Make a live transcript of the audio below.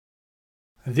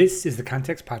This is the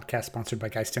Context Podcast sponsored by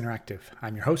Geist Interactive.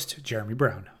 I'm your host, Jeremy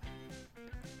Brown.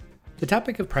 The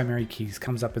topic of primary keys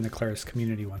comes up in the Claris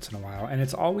community once in a while, and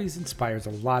it always inspires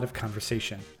a lot of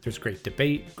conversation. There's great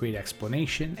debate, great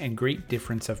explanation, and great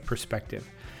difference of perspective.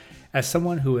 As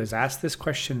someone who has asked this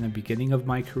question in the beginning of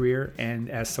my career, and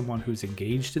as someone who's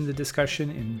engaged in the discussion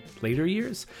in later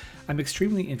years, I'm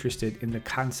extremely interested in the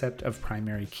concept of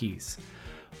primary keys.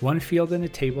 One field in a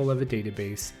table of a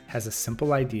database has a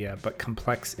simple idea but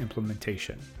complex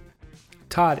implementation.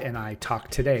 Todd and I talk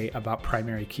today about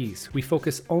primary keys. We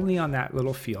focus only on that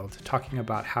little field, talking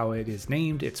about how it is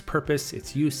named, its purpose,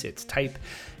 its use, its type,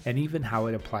 and even how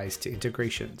it applies to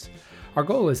integrations. Our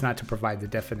goal is not to provide the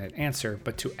definite answer,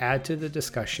 but to add to the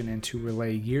discussion and to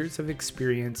relay years of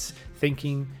experience,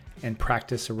 thinking, and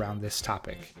practice around this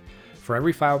topic. For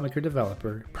every FileMaker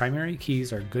developer, primary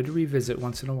keys are good to revisit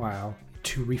once in a while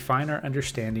to refine our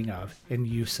understanding of and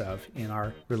use of in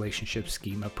our relationship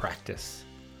schema practice.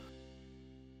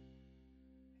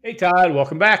 Hey Todd,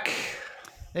 welcome back.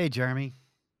 Hey Jeremy.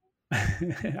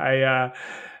 It's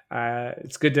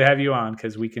good to have you on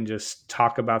because we can just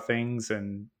talk about things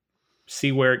and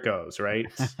see where it goes, right?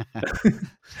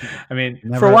 I mean,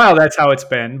 for a while that's how it's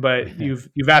been, but you've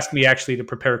asked me actually to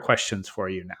prepare questions for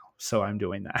you now, so I'm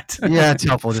doing that. Yeah, it's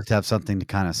helpful just to have something to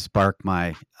kind of spark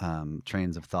my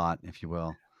trains of thought, if you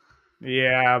will.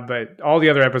 Yeah, but all the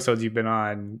other episodes you've been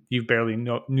on, you barely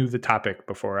knew the topic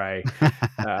before I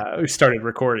started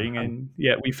recording, and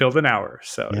yet we filled an hour,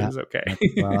 so It was okay.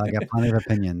 Well, I got plenty of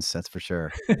opinions, that's for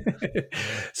sure.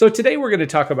 So today we're going to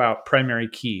talk about primary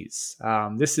keys.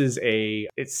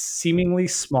 It's seemingly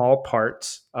small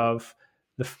part of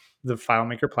the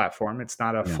FileMaker platform. It's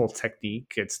not a full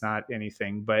technique. It's not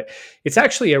anything, but it's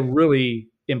actually a really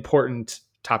important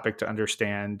topic to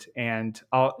understand. And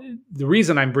the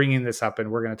reason I'm bringing this up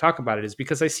and we're going to talk about it is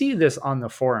because I see this on the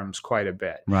forums quite a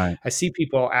bit. Right. I see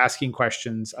people asking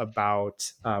questions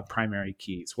about primary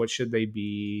keys. What should they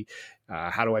be?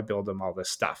 How do I build them? All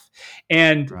this stuff.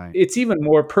 And It's even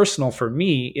more personal for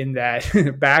me in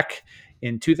that back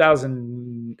in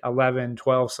 2011,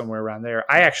 12, somewhere around there,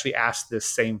 I actually asked this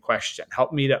same question.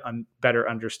 Help me to better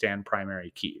understand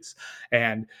primary keys.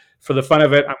 And for the fun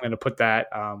of it, I'm going to put that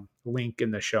link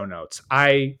in the show notes.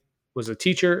 I was a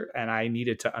teacher and I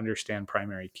needed to understand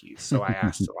primary keys. So I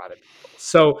asked a lot of people.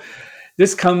 So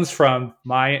this comes from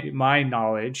my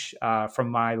knowledge,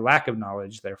 from my lack of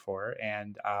knowledge, therefore,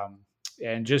 and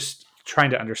just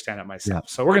trying to understand it myself.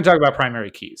 So we're going to talk about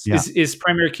primary keys. Is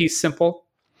primary keys simple?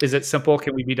 Is it simple?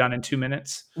 Can we be done in 2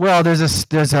 minutes? Well, there's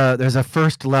a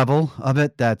first level of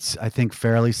it that's, I think,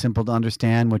 fairly simple to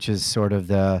understand, which is sort of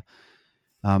their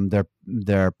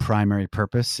primary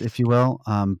purpose, if you will.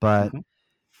 But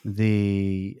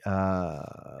the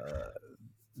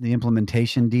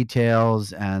implementation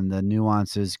details and the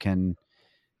nuances can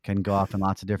go off in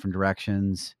lots of different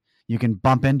directions. You can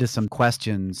bump into some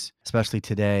questions, especially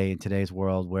today in today's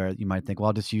world, where you might think, well,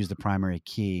 I'll just use the primary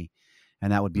key.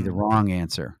 And that would be the wrong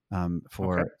answer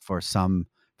for some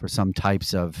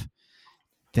types of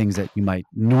things that you might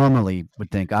normally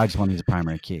would think, I just want to use a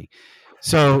primary key.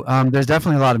 So there's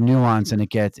definitely a lot of nuance, and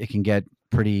it can get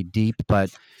pretty deep.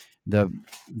 But the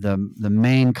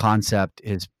main concept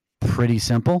is pretty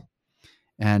simple,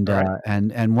 and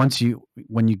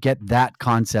when you get that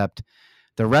concept,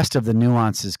 the rest of the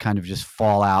nuances kind of just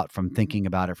fall out from thinking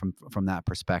about it from that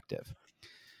perspective.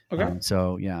 Okay.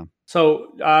 So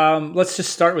let's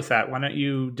just start with that. Why don't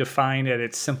you define at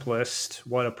its simplest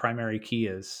what a primary key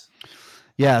is?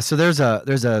 Yeah, so there's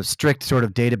a strict sort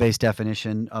of database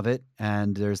definition of it,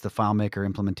 and there's the FileMaker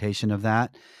implementation of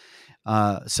that.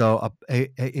 So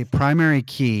a primary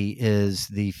key is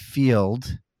the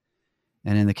field,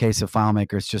 and in the case of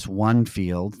FileMaker, it's just one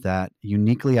field that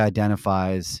uniquely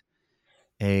identifies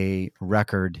a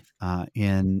record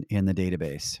in the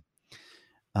database.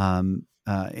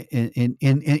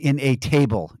 In a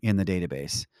table in the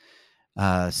database.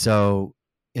 So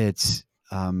it's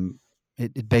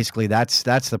it basically that's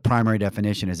the primary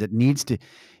definition. Is it needs to,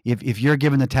 if you're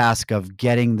given the task of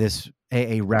getting this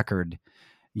a record,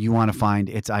 you want to find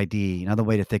its ID. Another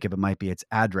way to think of it might be its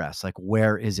address, like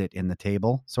where is it in the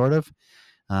table, sort of.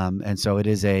 And so it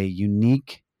is a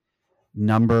unique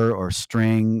number or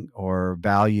string or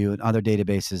value. In other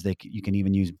databases, you can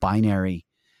even use binary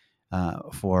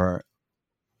for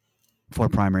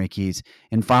primary keys.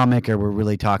 In FileMaker, we're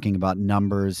really talking about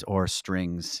numbers or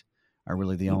strings are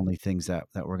really the only things that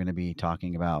we're going to be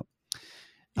talking about.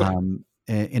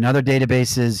 In other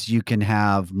databases, you can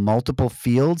have multiple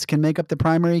fields can make up the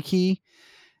primary key,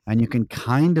 and you can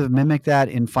kind of mimic that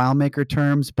in FileMaker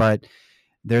terms, but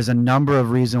there's a number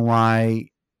of reasons why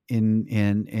in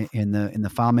the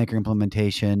FileMaker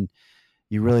implementation,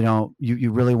 you really don't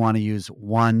you really want to use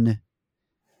one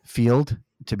field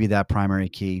to be that primary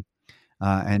key,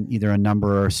 and either a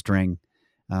number or a string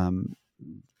um,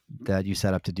 that you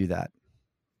set up to do that.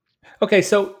 Okay,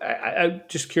 so I'm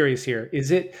just curious here.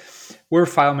 We're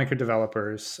FileMaker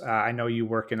developers. I know you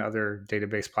work in other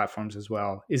database platforms as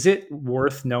well. Is it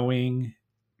worth knowing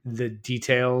the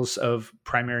details of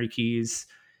primary keys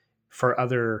for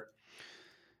other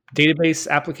database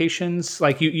applications?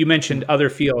 Like you mentioned other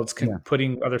fields, Yeah.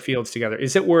 putting other fields together.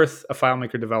 Is it worth a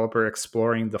FileMaker developer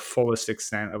exploring the fullest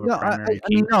extent of a No, primary I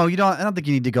mean, key? no, you don't. I don't think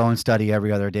you need to go and study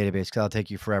every other database because that'll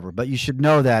take you forever. But you should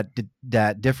know that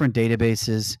different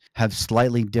databases have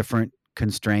slightly different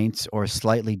constraints or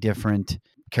slightly different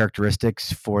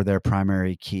characteristics for their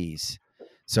primary keys.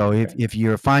 So Okay. if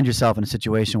you find yourself in a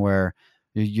situation where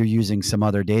you're using some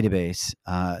other database,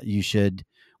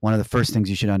 one of the first things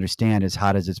you should understand is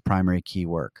how does its primary key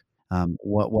work?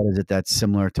 What is it that's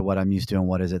similar to what I'm used to, and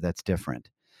what is it that's different?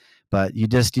 But you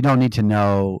don't need to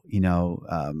know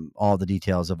all the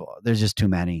details of. There's just too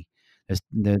many. There's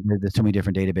too many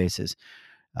different databases.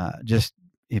 Just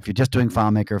if you're just doing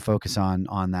FileMaker, focus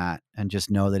on that, and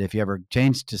just know that if you ever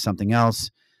change to something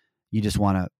else, you just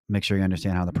want to make sure you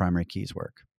understand how the primary keys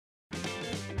work.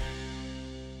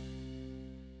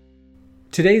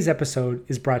 Today's episode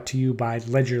is brought to you by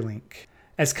LedgerLink.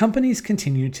 As companies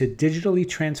continue to digitally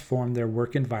transform their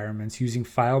work environments using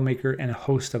FileMaker and a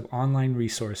host of online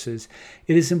resources,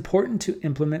 it is important to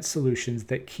implement solutions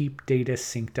that keep data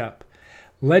synced up.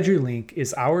 LedgerLink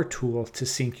is our tool to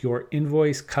sync your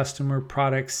invoice, customer,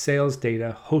 product, sales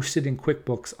data hosted in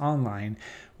QuickBooks Online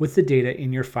with the data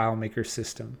in your FileMaker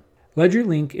system.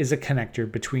 LedgerLink is a connector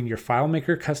between your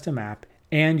FileMaker custom app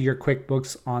and your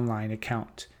QuickBooks Online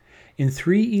account. In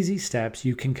 3 easy steps,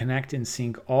 you can connect and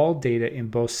sync all data in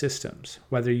both systems,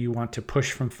 whether you want to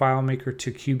push from FileMaker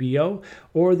to QBO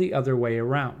or the other way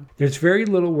around. There's very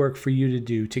little work for you to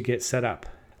do to get set up.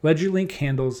 LedgerLink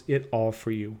handles it all for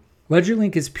you.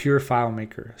 LedgerLink is pure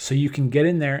FileMaker, so you can get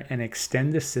in there and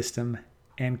extend the system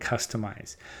and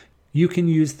customize. You can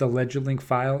use the LedgerLink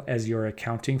file as your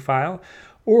accounting file,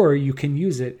 or you can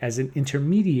use it as an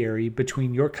intermediary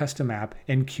between your custom app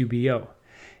and QBO.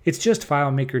 It's just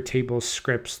FileMaker tables,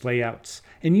 scripts, layouts,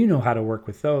 and you know how to work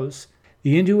with those.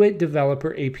 The Intuit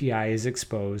Developer API is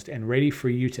exposed and ready for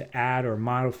you to add or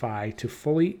modify to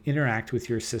fully interact with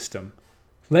your system.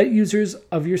 Let users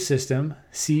of your system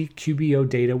see QBO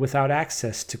data without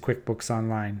access to QuickBooks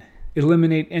Online.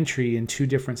 Eliminate entry in 2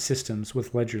 different systems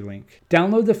with LedgerLink.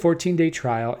 Download the 14-day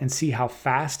trial and see how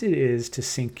fast it is to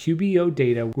sync QBO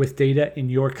data with data in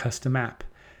your custom app.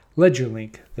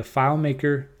 LedgerLink, the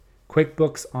FileMaker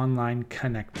QuickBooks Online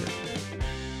connector.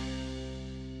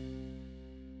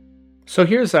 So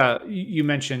you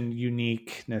mentioned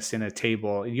uniqueness in a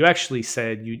table. You actually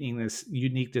said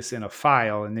uniqueness in a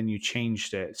file, and then you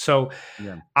changed it. So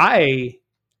Yeah.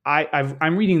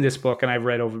 I'm reading this book, and I've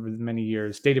read over many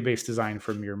years, Database Design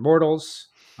for Mere Mortals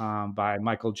by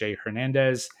Michael J.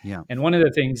 Hernandez. Yeah. And one of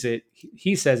the things that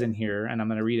he says in here, and I'm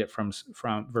going to read it from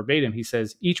verbatim, he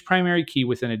says, each primary key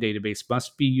within a database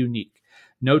must be unique.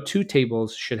 No 2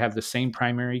 tables should have the same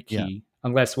primary key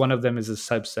unless one of them is a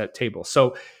subset table.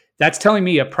 So that's telling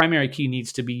me a primary key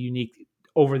needs to be unique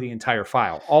over the entire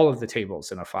file, all of the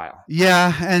tables in a file.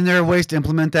 Yeah, and there are ways to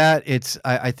implement that.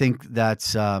 I think that's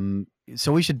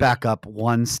so we should back up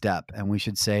one step, and we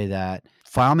should say that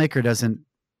FileMaker doesn't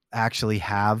actually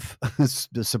have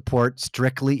the support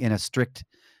strictly in a strict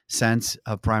sense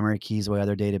of primary keys the way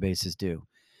other databases do.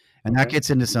 And that gets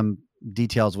into some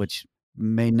details which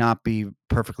may not be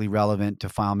perfectly relevant to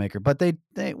FileMaker, but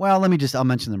I'll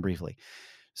mention them briefly.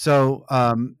 So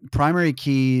primary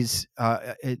keys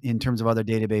in terms of other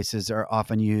databases are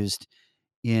often used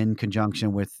in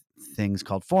conjunction with things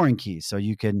called foreign keys. So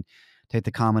you can take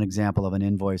the common example of an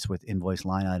invoice with invoice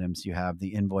line items. You have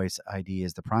the invoice ID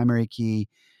as the primary key,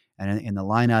 and in the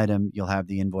line item, you'll have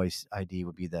the invoice ID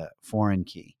would be the foreign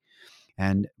key.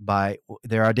 And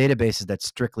there are databases that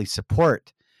strictly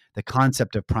support the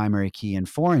concept of primary key and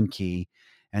foreign key.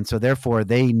 And so therefore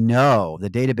they know, the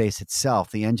database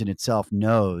itself, the engine itself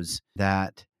knows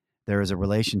that there is a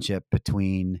relationship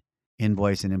between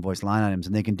invoice and invoice line items.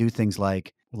 And they can do things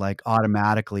like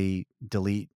automatically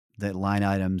delete the line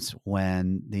items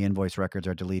when the invoice records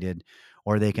are deleted,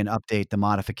 or they can update the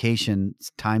modification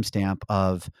timestamp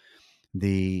of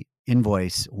the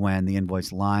invoice when the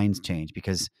invoice lines change,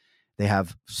 because they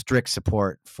have strict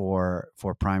support for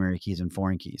primary keys and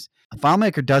foreign keys.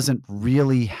 FileMaker doesn't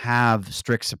really have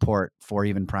strict support for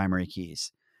even primary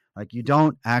keys. Like you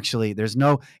don't actually, there's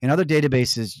no, in other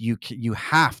databases, you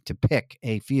have to pick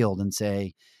a field and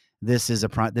say, this is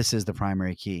the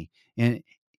primary key. In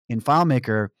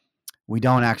FileMaker, we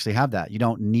don't actually have that. You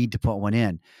don't need to put one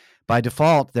in. By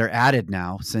default, they're added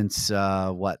now since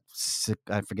I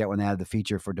forget when they added the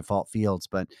feature for default fields,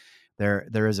 but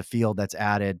there is a field that's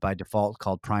added by default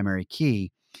called primary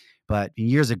key. But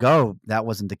years ago, that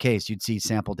wasn't the case. You'd see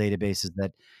sample databases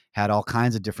that had all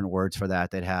kinds of different words for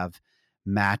that. They'd have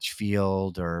match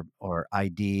field or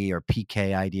ID or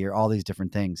PK ID or all these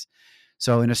different things.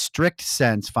 So in a strict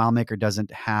sense, FileMaker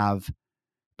doesn't have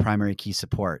primary key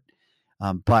support.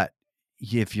 But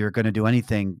if you're going to do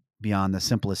anything beyond the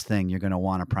simplest thing, you're going to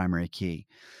want a primary key.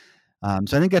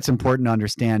 So I think that's important to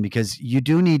understand, because you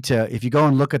do need to, if you go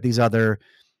and look at these other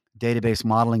database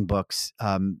modeling books,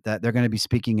 that they're going to be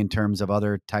speaking in terms of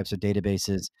other types of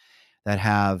databases that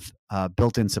have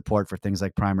built-in support for things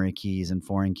like primary keys and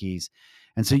foreign keys.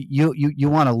 And so you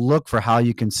want to look for how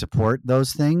you can support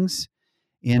those things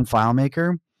in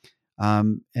FileMaker.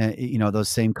 Those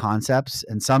same concepts,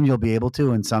 and some you'll be able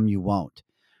to and some you won't.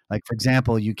 Like, for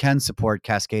example, you can support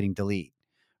cascading delete,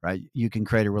 right? You can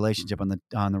create a relationship on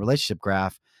the relationship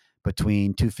graph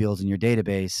between two fields in your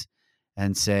database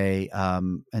and say,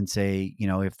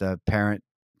 if the parent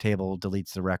table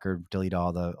deletes the record, delete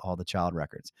all the child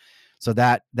records. So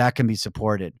that can be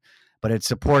supported, but it's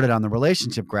supported on the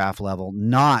relationship graph level,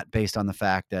 not based on the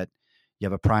fact that you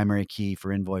have a primary key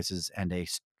for invoices and a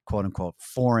quote unquote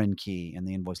foreign key in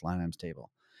the invoice line items table.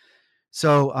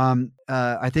 So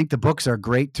I think the books are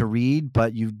great to read,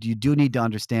 but you do need to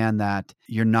understand that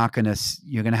you're going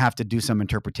to have to do some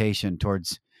interpretation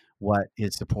towards what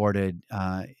is supported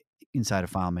inside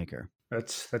of FileMaker.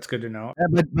 That's good to know.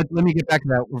 But let me get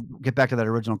back to that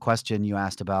original question you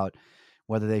asked about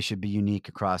whether they should be unique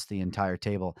across the entire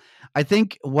table. I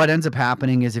think what ends up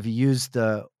happening is if you use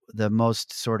the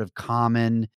most sort of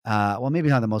common, well, maybe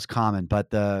not the most common, but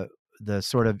the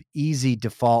sort of easy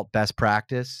default best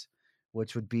practice,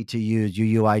 which would be to use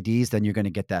UUIDs, then you're going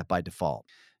to get that by default.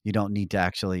 You don't need to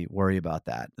actually worry about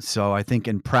that. So I think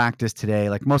in practice today,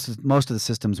 like most of the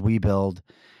systems we build,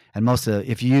 and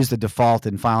if you use the default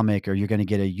in FileMaker, you're going to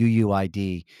get a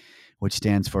UUID, which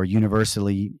stands for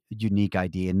Universally Unique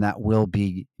ID, and that will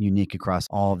be unique across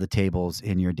all of the tables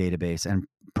in your database, and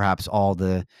perhaps all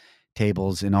the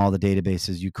tables in all the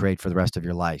databases you create for the rest of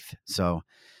your life. So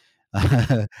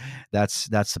that's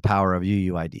the power of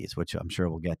UUIDs, which I'm sure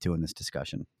we'll get to in this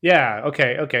discussion. Yeah.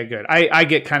 Okay. Good. I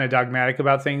get kind of dogmatic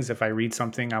about things. If I read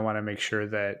something, I want to make sure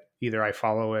that either I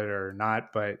follow it or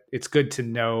not. But it's good to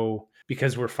know,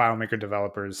 because we're FileMaker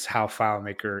developers, how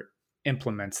FileMaker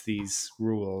implements these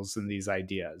rules and these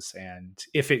ideas, and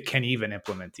if it can even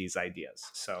implement these ideas.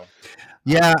 So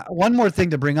yeah, one more thing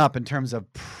to bring up in terms of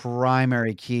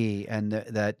primary key, and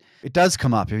that it does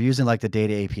come up. You're using like the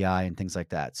data API and things like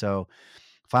that. So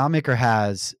FileMaker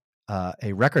has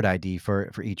a record ID for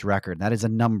each record. That is a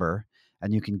number,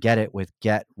 and you can get it with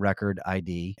get record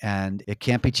ID, and it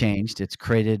can't be changed. It's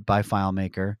created by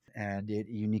FileMaker, and it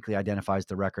uniquely identifies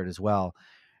the record as well.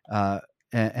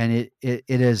 And it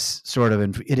is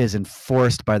it is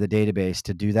enforced by the database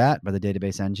to do that, by the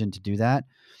database engine to do that.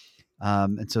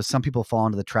 And so some people fall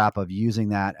into the trap of using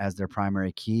that as their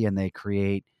primary key, and they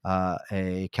create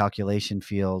a calculation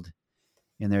field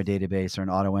in their database or an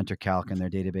auto enter calc in their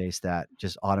database that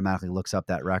just automatically looks up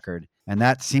that record. And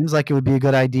that seems like it would be a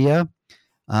good idea.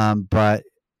 But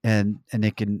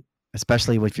it can,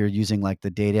 especially if you're using like the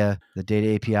data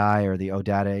API or the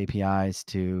OData APIs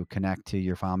to connect to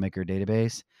your FileMaker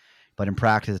database. But in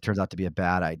practice, it turns out to be a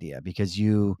bad idea, because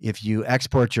if you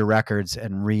export your records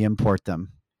and re-import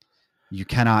them, you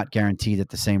cannot guarantee that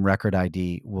the same record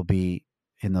ID will be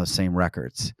in those same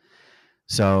records.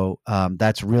 So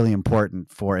that's really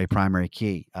important for a primary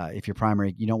key.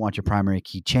 You don't want your primary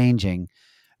key changing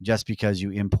just because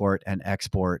you import and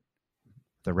export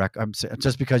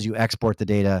just because you export the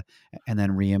data and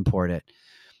then re-import it.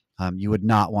 You would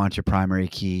not want your primary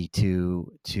key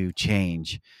to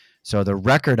change. So the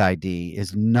record ID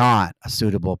is not a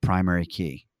suitable primary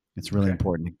key. It's really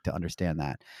important to understand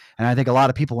that. And I think a lot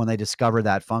of people, when they discover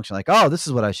that function, like, oh, this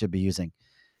is what I should be using.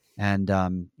 And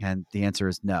the answer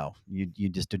is no. You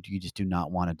just do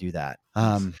not want to do that.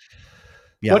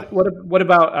 Yeah. What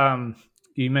about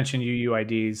you mentioned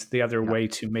UUIDs? The other way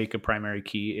to make a primary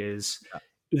key is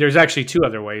there's actually two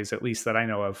other ways, at least that I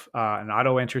know of. An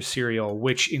auto enter serial,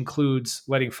 which includes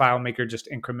letting FileMaker just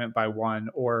increment by one,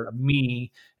 or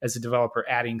me as a developer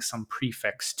adding some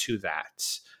prefix to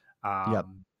that.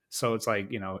 So it's like,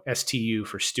 STU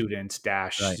for students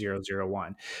dash Right.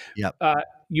 001. Yep.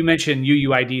 You mentioned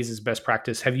UUIDs as best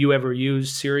practice. Have you ever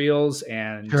used serials,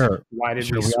 and Sure. why did we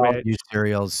Sure. We all switch? use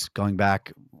serials going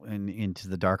back into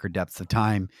the darker depths of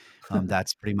time.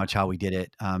 That's pretty much how we did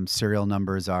it. Serial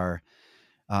numbers are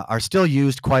still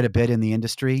used quite a bit in the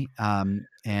industry,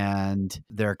 and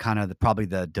they're kind of probably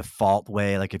the default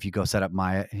way. Like if you go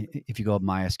if you go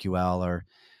MySQL or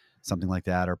something like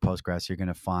that, or Postgres, you're going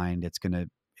to find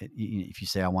if you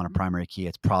say I want a primary key,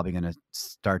 it's probably going to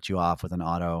start you off with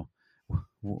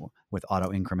with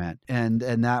auto increment, and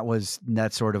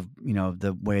that's sort of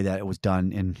the way that it was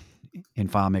done in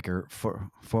FileMaker for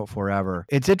forever.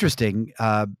 It's interesting.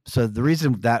 So the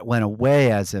reason that went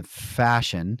away as a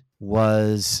fashion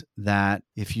was that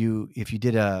if you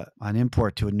did an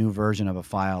import to a new version of a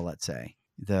file, let's say,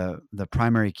 the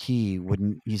primary key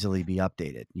wouldn't easily be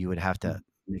updated. You would have to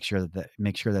make sure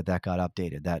that got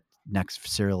updated. That next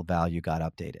serial value got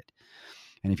updated.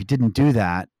 And if you didn't do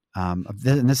that, and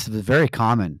this was very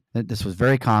common. This was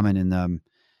very common in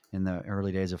the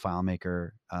early days of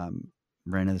FileMaker.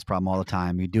 Ran into this problem all the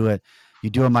time. You do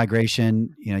a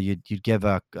migration. You'd give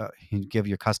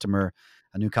your customer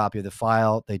a new copy of the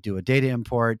file. They do a data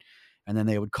import, and then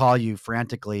they would call you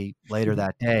frantically later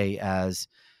that day as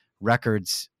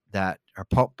records that are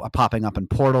popping up in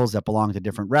portals that belong to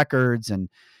different records, and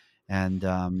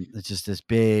it's just this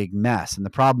big mess. And the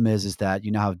problem is that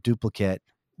you now have duplicate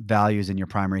values in your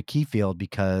primary key field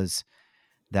because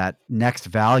that next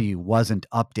value wasn't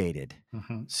updated.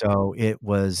 Mm-hmm. So it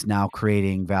was now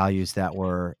creating values that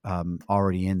were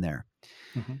already in there.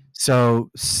 Mm-hmm. So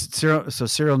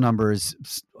serial numbers,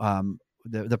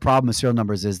 the problem with serial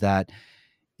numbers is that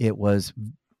it was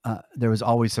there was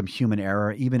always some human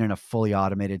error, even in a fully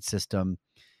automated system.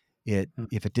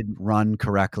 If it didn't run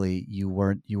correctly, you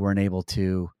weren't able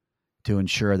to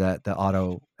ensure that the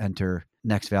auto enter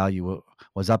next value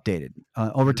was updated.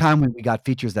 Over time, we got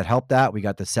features that helped that. We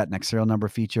got the set next serial number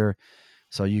feature,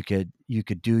 so you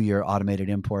could do your automated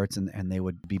imports and they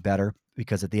would be better,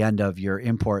 because at the end of your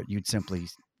import, you'd simply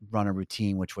run a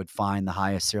routine which would find the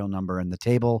highest serial number in the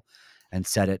table and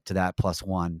set it to that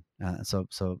 +1.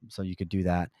 So you could do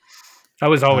that. I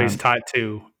was always taught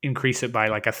to increase it by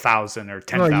like 1,000 or Well,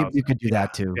 10,000. you could do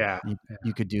that too. Yeah.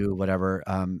 You could do whatever.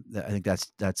 I think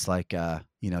that's like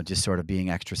just sort of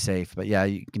being extra safe. But yeah,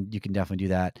 you can definitely do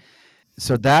that.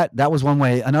 So that was one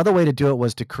way. Another way to do it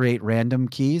was to create random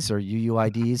keys or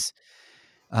UUIDs,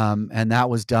 and that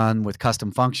was done with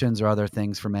custom functions or other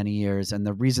things for many years. And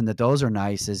the reason that those are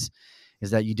nice is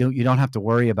that you don't have to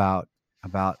worry about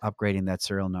upgrading that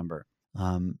serial number.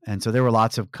 And so there were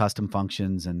lots of custom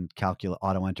functions and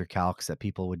auto enter calcs that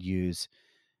people would use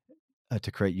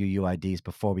to create UUIDs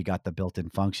before we got the built-in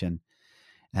function.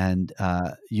 And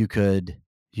you could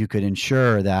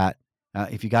ensure that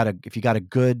if you got a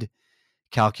good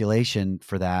calculation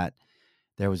for that,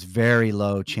 there was very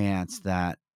low chance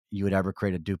that you would ever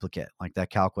create a duplicate. Like that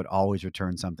calc would always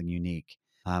return something unique.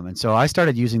 And so I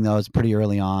started using those pretty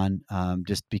early on,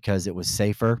 just because it was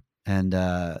safer. And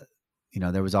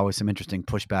there was always some interesting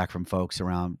pushback from folks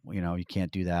around, you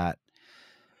can't do that.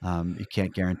 You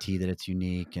can't guarantee that it's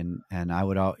unique, and I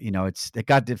would, it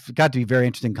got to be very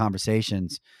interesting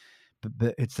conversations,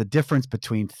 but it's the difference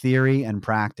between theory and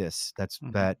practice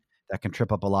that can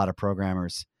trip up a lot of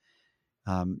programmers.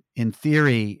 In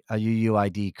theory, a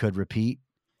UUID could repeat.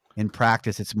 In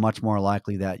practice, it's much more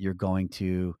likely that you're going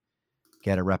to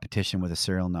get a repetition with a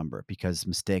serial number because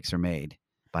mistakes are made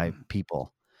by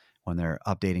people when they're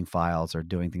updating files or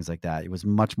doing things like that. It was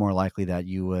much more likely that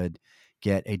you would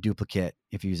get a duplicate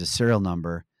if you use a serial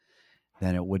number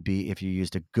than it would be if you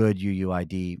used a good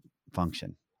UUID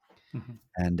function. Mm-hmm.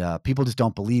 And people just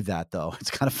don't believe that, though.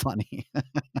 It's kind of funny.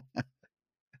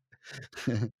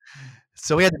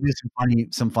 So we had to do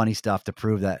some funny stuff to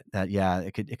prove that yeah,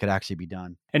 it could actually be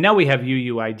done. And now we have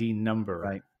UUID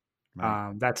number.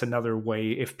 Right. That's another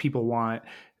way. If people want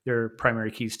their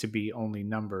primary keys to be only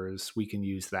numbers, we can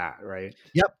use that, right?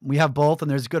 Yep, we have both, and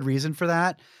there's a good reason for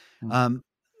that. Mm-hmm.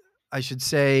 I should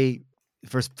say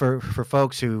for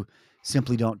folks who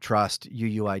simply don't trust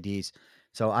UUIDs.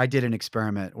 So I did an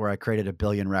experiment where I created 1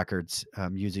 billion records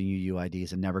using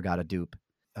UUIDs and never got a dupe.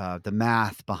 The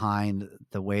math behind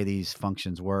the way these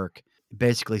functions work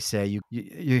basically say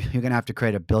you're going to have to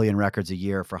create 1 billion records a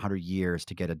year for 100 years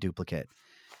to get a duplicate.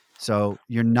 So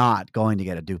you're not going to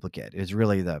get a duplicate. It's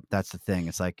really that's the thing.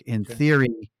 It's like in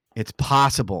theory, it's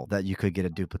possible that you could get a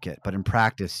duplicate, but in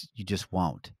practice, you just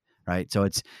won't. Right. So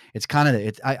it's kind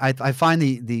of I find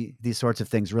these sorts of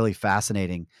things really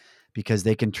fascinating because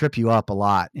they can trip you up a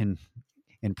lot in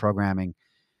programming.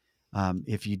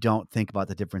 if you don't think about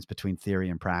the difference between theory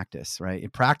and practice, right?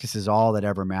 And practice is all that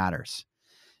ever matters.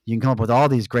 You can come up with all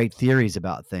these great theories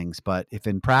about things, but if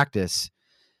in practice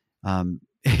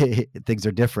things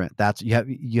are different, that's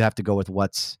you have to go with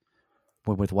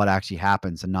what actually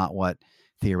happens and not what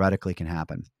theoretically can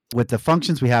happen. With the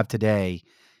functions we have today,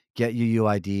 get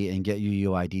UUID and get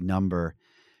UUID number,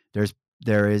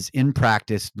 there is in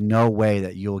practice no way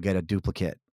that you will get a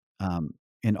duplicate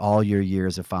in all your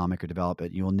years of FileMaker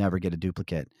development. You will never get a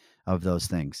duplicate of those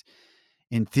things.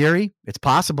 In theory, it's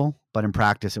possible, but in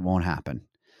practice, it won't happen.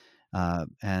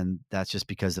 And that's just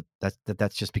because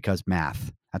that's just because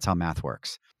math. That's how math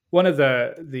works. One of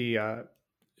the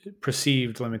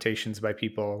perceived limitations by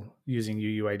people using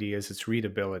UUID is its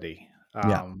readability.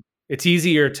 Yeah. It's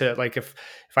easier to, like, if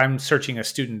I'm searching a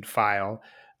student file,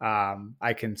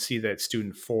 I can see that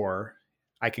student 4.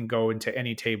 I can go into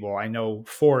any table. I know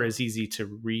 4 is easy to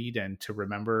read and to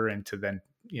remember and to then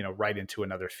write into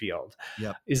another field.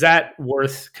 Yep. Is that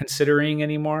worth considering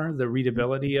anymore? The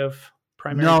readability of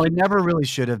primary No, key? it never really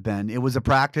should have been. It was a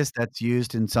practice that's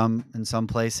used in some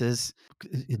places,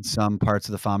 in some parts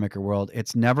of the FileMaker world.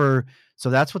 It's never so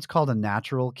that's what's called a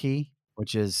natural key,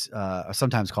 which is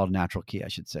sometimes called a natural key, I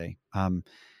should say. And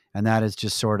that is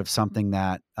just sort of something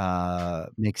that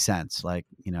makes sense, like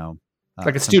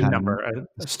Like a some student kind of number,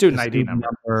 a student ID student number.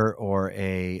 number or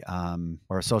a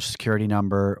social security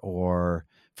number or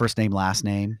first name, last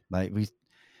name. Like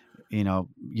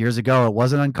years ago, it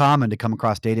wasn't uncommon to come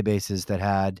across databases that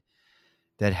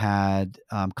had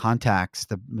contacts,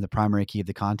 the primary key of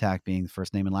the contact being the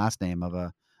first name and last name of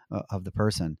the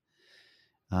person.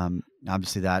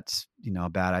 Obviously that's a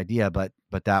bad idea, but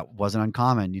that wasn't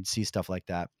uncommon. You'd see stuff like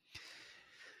that.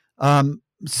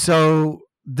 So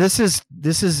this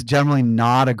is generally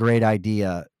not a great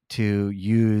idea to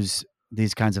use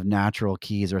these kinds of natural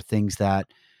keys or things that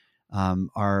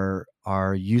are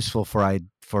useful for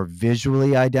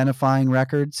visually identifying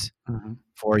records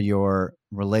for your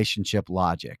relationship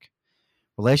logic.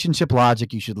 Relationship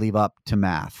logic you should leave up to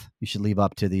math. You should leave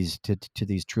up to these to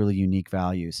these truly unique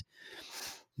values.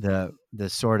 The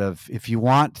sort of, if you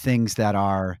want things that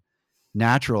are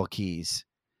natural keys,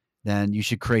 then you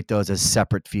should create those as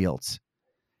separate fields.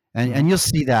 And you'll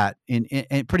see that in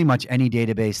pretty much any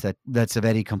database that's of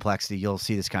any complexity. You'll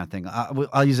see this kind of thing.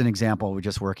 I'll use an example we're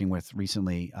just working with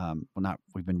recently.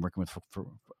 We've been working with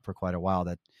for quite a while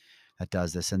that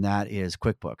does this, and that is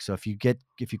QuickBooks. So if you get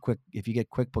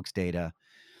QuickBooks data,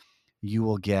 you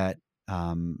will get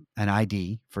an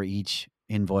ID for each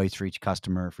invoice, for each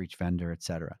customer, for each vendor, et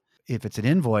cetera. If it's an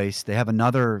invoice, they have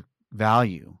another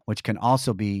value which can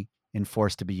also be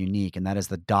enforced to be unique, and that is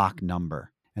the doc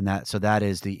number. And that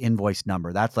is the invoice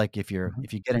number. That's like if you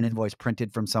get an invoice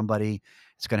printed from somebody,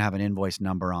 it's going to have an invoice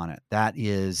number on it. That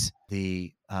is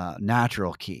the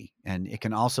natural key, and it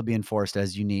can also be enforced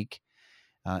as unique,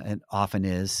 and often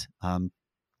is.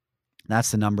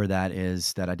 That's the number that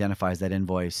identifies that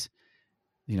invoice,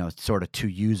 sort of to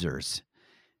users.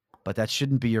 But that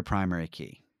shouldn't be your primary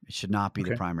key. It should not be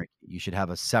the primary key. You should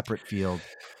have a separate field,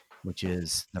 which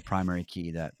is the primary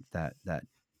key that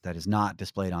is not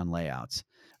displayed on layouts.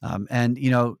 And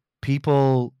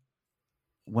people,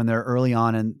 when they're early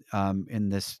on in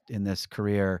this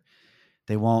career,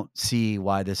 they won't see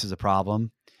why this is a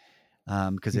problem,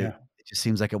 because it just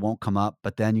seems like it won't come up.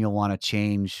 But then you'll want to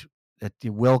change it.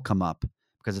 It will come up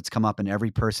because it's come up in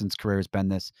every person's career who's done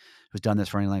this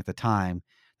for any length of time.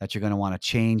 That you're going to want to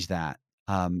change that.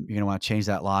 You're going to want to change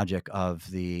that logic of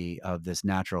this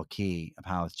natural key of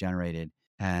how it's generated,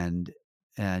 and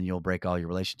you'll break all your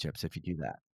relationships if you do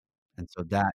that. And so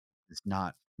that is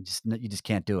not you just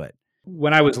can't do it.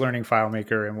 When I was learning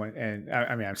FileMaker, and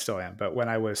I mean, I still am, but when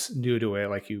I was new to it,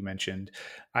 like you mentioned,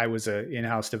 I was an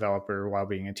in-house developer while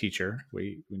being a teacher.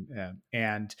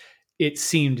 And it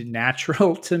seemed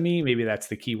natural to me. Maybe that's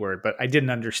the key word, but I didn't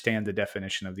understand the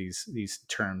definition of these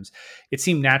terms. It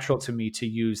seemed natural to me to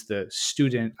use the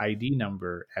student ID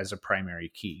number as a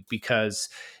primary key because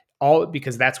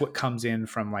that's what comes in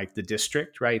from like the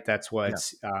district, right? That's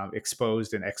what's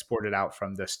exposed and exported out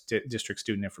from the district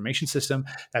student information system.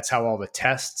 That's how all the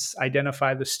tests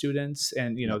identify the students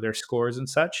and their scores and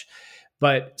such.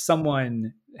 But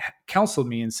someone counseled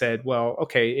me and said, well,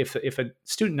 okay, if a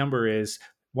student number is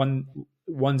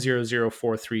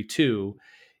 1000432,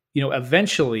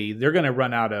 eventually they're going to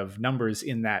run out of numbers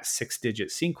in that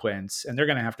 6-digit sequence, and they're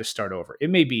going to have to start over. It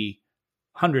may be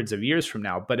hundreds of years from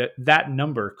now, but that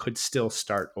number could still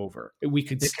start over. We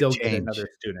could still get another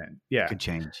student. Yeah. It could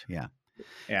change. Yeah.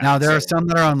 Now there are some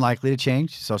that are unlikely to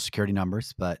change, social security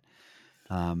numbers, but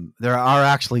there are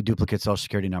actually duplicate social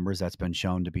security numbers. That's been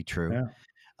shown to be true.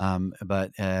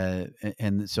 But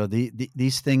and so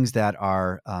these things that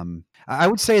are, I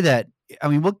would say that, I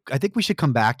mean, I think we should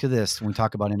come back to this when we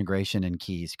talk about integration and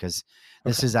keys, because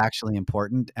this Okay. is actually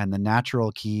important. And the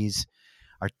natural keys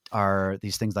are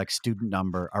these things like student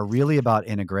number are really about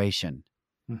integration,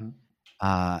 Hmm.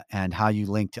 and how you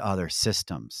link to other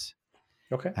systems.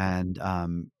 Okay. And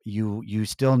you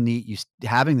still need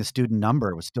having the student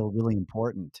number was still really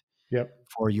important Yep.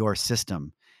 for your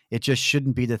system. It just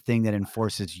shouldn't be the thing that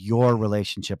enforces your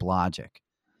relationship logic.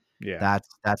 Yeah.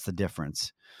 That's the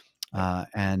difference. Yep.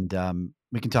 And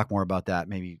we can talk more about that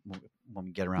maybe when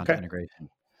we get around to Okay. integration.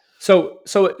 So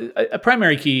a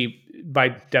primary key by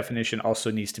definition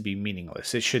also needs to be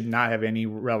meaningless. It should not have any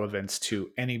relevance to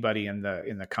anybody in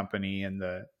the company and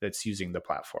the that's using the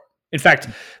platform. In fact,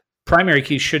 primary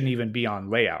keys shouldn't even be on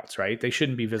layouts, right? They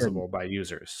shouldn't be Shouldn't. visible by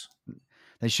users.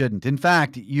 They shouldn't. In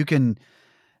fact, you can.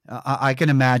 I can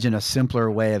imagine a simpler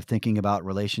way of thinking about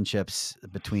relationships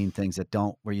between things that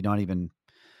don't, where you're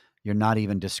not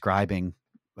even describing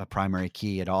a primary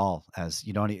key at all. As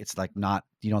you don't, it's like not,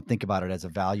 you don't think about it as a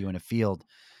value in a field.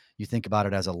 You think about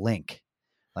it as a link.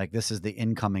 Like this is the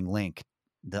incoming link,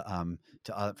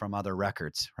 from other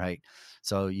records, right?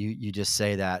 So you just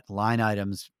say that line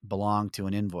items belong to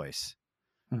an invoice.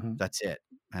 Hmm. That's it.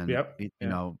 And Yep.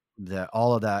 Yeah. the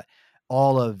all of that,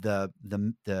 all of the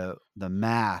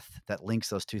math that links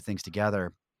those two things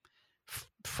together,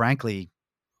 frankly,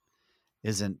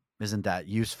 isn't that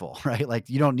useful, right? Like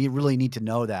you don't really need to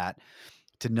know that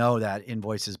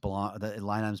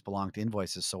line items belong to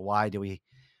invoices. So why do we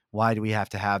have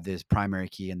to have this primary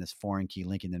key and this foreign key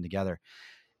linking them together?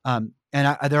 And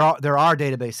there are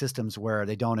database systems where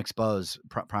they don't expose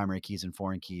primary keys and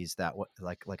foreign keys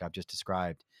like I've just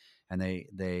described, and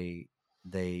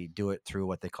they do it through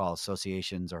what they call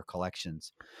associations or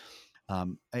collections.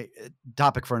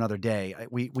 Topic for another day.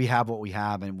 We have what we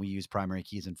have, and we use primary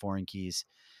keys and foreign keys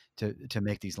to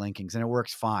make these linkings, and it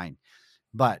works fine.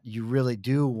 But you really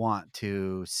do want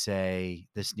to say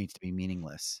this needs to be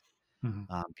meaningless, Hmm.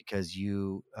 because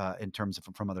in terms of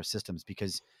from other systems,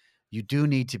 because you do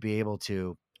need to be able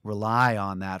to rely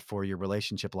on that for your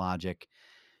relationship logic,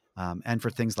 and for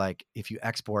things like if you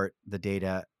export the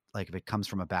data, like if it comes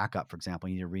from a backup, for example,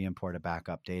 you need to re-import a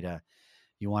backup data.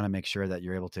 You want to make sure that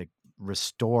you're able to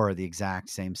restore the exact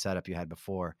same setup you had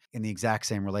before in the exact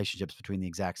same relationships between the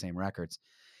exact same records.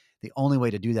 The only way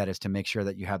to do that is to make sure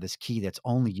that you have this key that's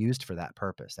only used for that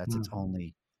purpose. That's its Hmm.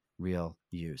 only real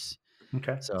use.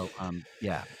 Okay. So,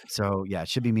 it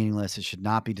should be meaningless. It should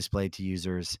not be displayed to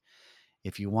users.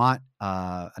 If you want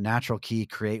a natural key,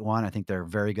 create one. I think they're a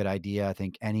very good idea. I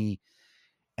think any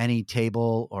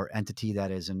table or entity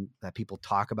that people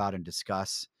talk about and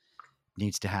discuss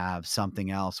needs to have something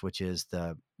else, which is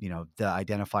the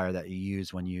identifier that you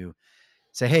use when you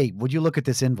say, "Hey, would you look at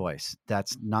this invoice?" You're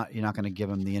not going to give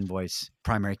them the invoice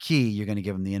primary key. You're going to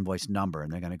give them the invoice number,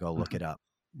 and they're going to go look Hmm. it up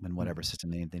in whatever Hmm.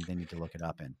 system they need to look it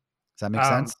up in. Does that make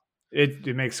Um, sense?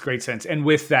 it makes great sense. And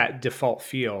with that default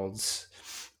fields,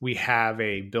 we have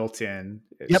a built-in,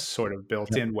 Yep. sort of Yep.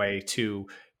 built-in way to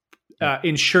Yep.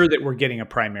 ensure that we're getting a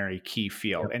primary key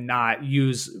field Yep. and not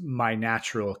use my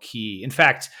natural key. In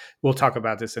fact, we'll talk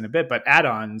about this in a bit, but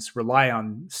add-ons rely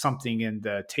on something in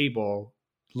the table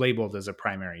labeled as a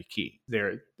primary key.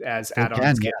 There, as They can.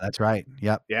 add-ons Yeah, get, that's right.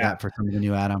 Yep. yeah, Yeah. For some of the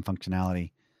new add-on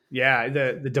functionality. yeah.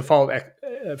 The default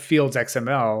fields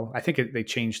XML, I think they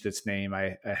changed its name.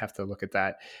 I have to look at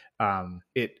that.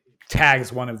 It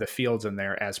tags one of the fields in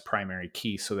there as primary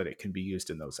key so that it can be used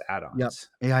in those Yep. add-ons.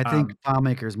 Yeah, I think Um,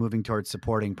 FileMaker is moving towards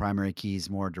supporting primary keys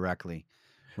more directly,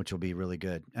 which will be really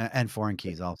good, and foreign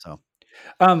keys also.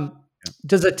 Um, Yeah.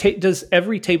 does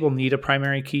every table need a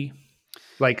primary key,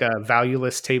 like a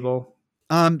valueless table?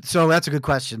 So that's a good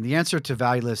question. The answer to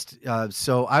value list.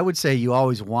 So I would say you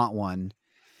always want one,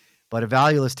 but a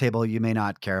value list table, you may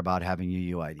not care about having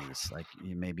UUIDs. Like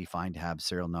you may be fine to have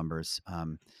serial numbers,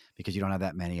 because you don't have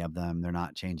that many of them. They're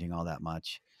not changing all that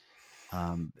much.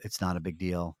 It's not a big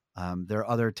deal. There are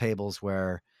other tables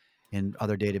where in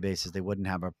other databases, they wouldn't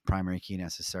have a primary key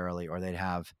necessarily, or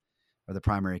or the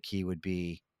primary key would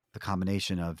be the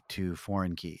combination of two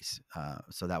foreign keys.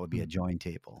 So that would be a Mhm. join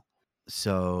table.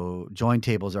 So join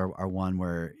tables are one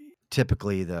where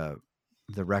typically the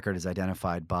record is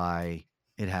identified by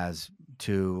it has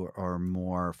two or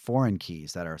more foreign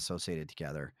keys that are associated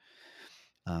together.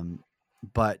 Um,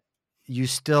 but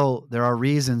there are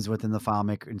reasons within the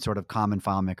FileMaker and sort of common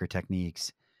FileMaker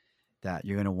techniques that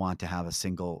you're going to want to have a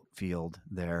single field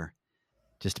there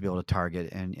just to be able to target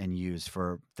and use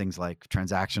for things like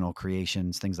transactional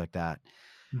creations, things like that.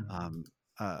 Mhm. Um,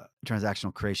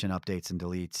 Transactional creation updates and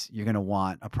deletes, you're going to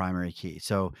want a primary key.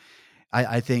 So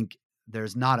I think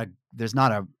there's not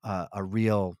a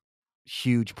real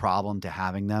huge problem to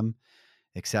having them,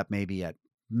 except maybe at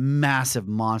massive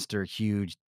monster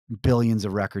huge billions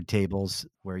of record tables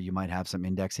where you might have some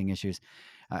indexing issues.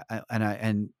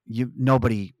 And you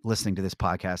nobody listening to this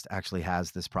podcast actually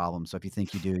has this problem. So if you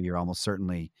think you do, you're almost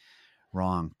certainly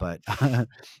wrong. But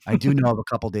I do know of a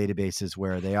couple databases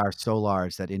where they are so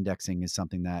large that indexing is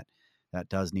something that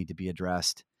does need to be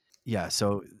addressed. Yeah.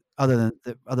 So other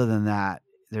than that,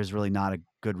 there's really not a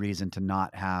good reason to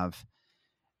not have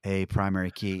a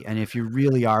primary key. And if you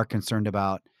really are concerned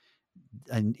about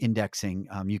an indexing,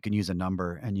 you can use a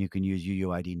number, and you can use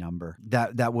UUID number.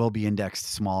 That will be indexed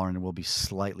smaller, and it will be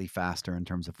slightly faster in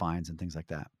terms of fines and things like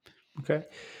that. Okay.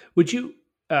 Would you,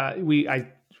 we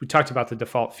talked about the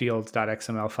default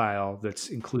fields.xml file that's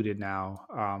included now,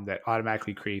 that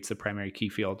automatically creates the primary key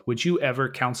field. Would you ever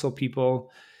counsel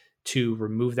people to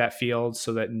remove that field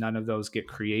so that none of those get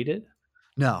created?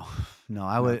 No, no,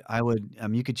 No. I would,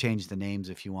 you could change the names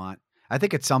if you want. I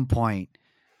think at some point,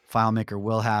 FileMaker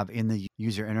will have in the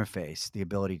user interface the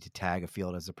ability to tag a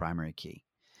field as a primary key.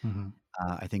 Mhm.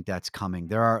 I think that's coming.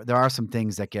 There are some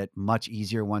things that get much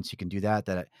easier once you can do that.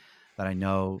 That I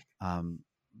know,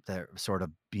 that sort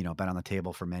of been on the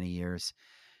table for many years.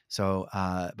 So,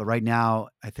 but right now,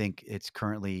 I think it's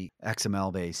currently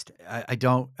XML based. I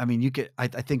don't. I mean, you could. I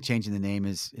think changing the name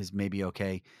is maybe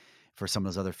okay for some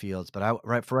of those other fields, but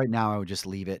right now, I would just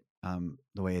leave it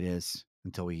the way it is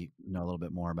until we know a little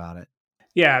bit more about it.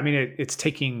 Yeah, I mean, it's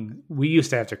taking. We used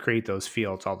to have to create those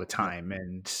fields all the Yep. time,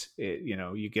 and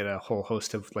you get a whole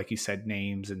host of, like you said,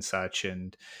 names and such,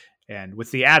 and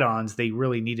with the add-ons, they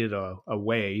really needed a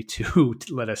way to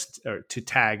let us, or to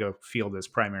tag a field as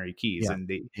primary keys, Yeah. and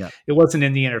Yeah. it wasn't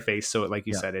in the interface, so like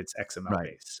you Yeah. said, it's XML Right.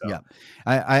 based. So Yeah.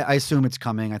 I assume it's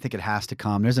coming. I think it has to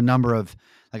come. There's a number of,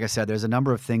 like I said, there's a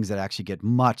number of things that actually get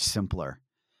much simpler.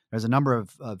 There's a number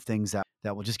of things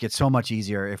that will just get so much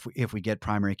easier if we get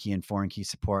primary key and foreign key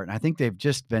support. And I think they've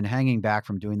just been hanging back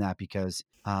from doing that because,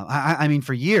 I mean,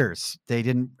 for years, they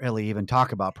didn't really even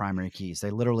talk about primary keys.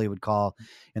 They literally would call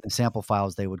in the sample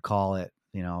files, they would call it,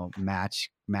 match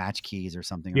keys or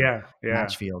something, or yeah, yeah,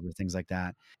 match field or things like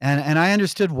that. And I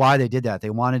understood why they did that. They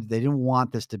didn't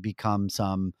want this to become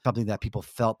something that people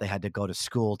felt they had to go to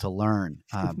school to learn.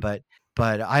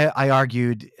 But I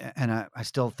argued, and I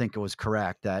still think it was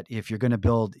correct, that if you're going to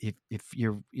build,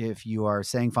 if you are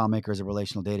saying FileMaker is a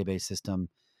relational database system,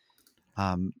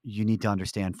 you need to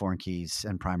understand foreign keys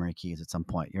and primary keys at some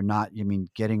point. You're not, I mean,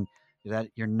 getting that,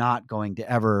 you're not going to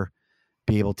ever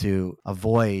be able to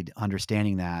avoid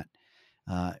understanding that,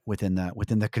 within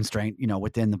the constraint,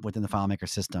 within the FileMaker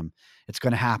system. It's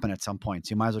going to happen at some point.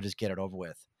 So you might as well just get it over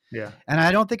with. yeah, And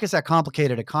I don't think it's that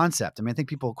complicated a concept. I mean, I think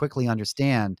people quickly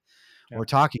understand what yeah, we're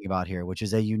talking about here, which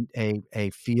is a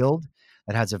field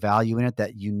that has a value in it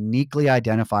that uniquely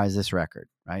identifies this record,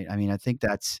 right? I mean, I think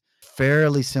that's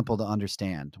fairly simple to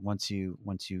understand once you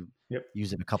yep.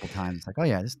 use it a couple times. It's like, oh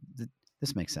yeah,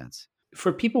 this makes sense.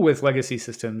 For people with legacy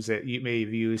systems that you may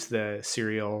have used the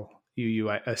serial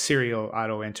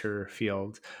auto enter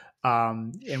field,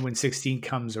 and when 16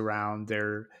 comes around,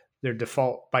 they're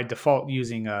default by default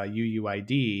using a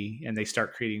UUID, and they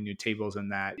start creating new tables in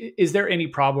that. Is there any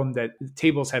problem that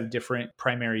tables have different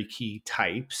primary key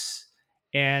types?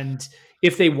 And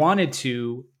if they wanted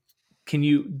to,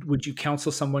 would you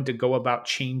counsel someone to go about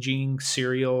changing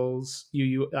serial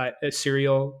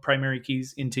primary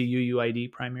keys into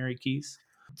UUID primary keys?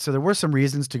 So there were some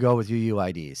reasons to go with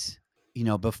UUIDs.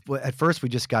 At first we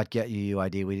just got get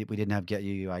UUID. We didn't have get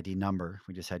UUID number.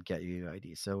 We just had get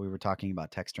UUID. So we were talking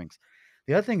about text strings.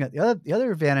 The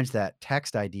other advantage that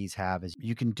text IDs have is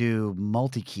you can do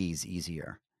multi keys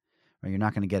easier. Right? You're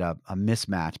not going to get a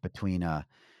mismatch between a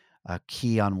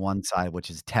key on one side, which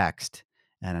is text,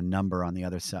 and a number on the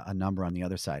other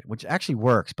side, which actually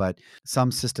works. But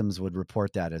some systems would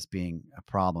report that as being a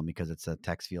problem because it's a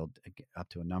text field up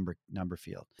to a number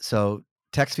field. So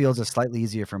text fields are slightly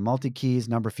easier for multi keys.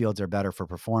 Number fields are better for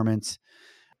performance.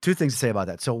 Two things to say about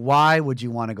that. So why would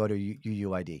you want to go to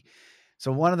UUID?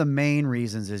 So one of the main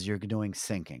reasons is you're doing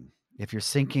syncing. If you're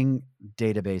syncing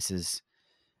databases,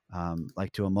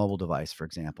 like to a mobile device, for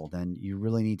example, then you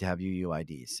really need to have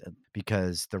UUIDs,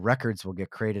 because the records will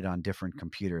get created on different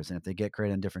computers. And if they get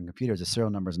created on different computers, the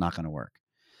serial number is not going to work.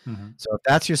 Mhm. So if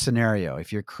that's your scenario,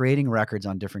 if you're creating records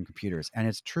on different computers and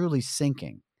it's truly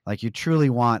syncing, like you truly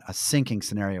want a syncing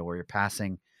scenario where you're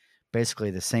passing basically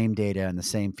the same data and the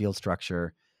same field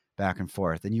structure back and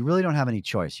forth, then you really don't have any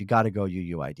choice. You got to go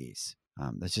UUIDs.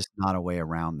 There's just not a way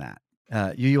around that.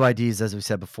 UUIDs, as we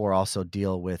said before, also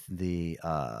deal with the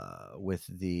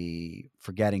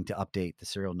forgetting to update the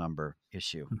serial number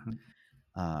issue. Mhm.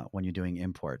 when you're doing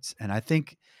imports. And I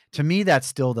think, to me, that's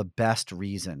still the best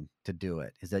reason to do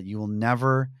it, is that you will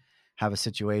never have a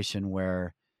situation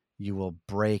where you will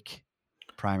break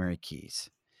primary keys.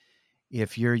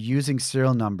 If you're using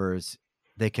serial numbers,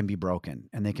 they can be broken,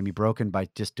 and they can be broken by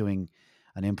just doing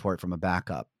an import from a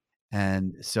backup.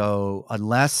 And so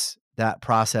unless that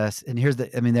process, and here's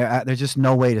the, I mean, there's just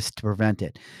no way to prevent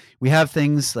it. We have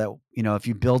things that, if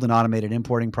you build an automated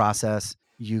importing process,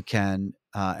 you can,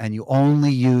 and you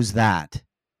only use that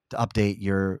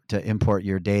to import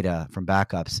your data from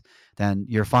backups, then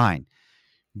you're fine.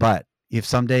 But if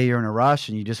someday you're in a rush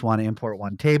and you just want to import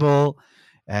one table,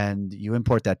 and you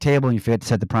import that table and you forget to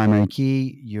set the primary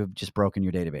key, you've just broken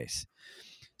your database.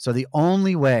 So the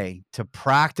only way to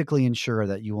practically ensure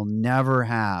that you will never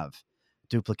have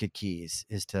duplicate keys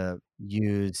is to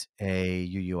use a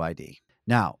UUID.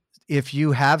 Now, if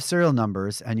you have serial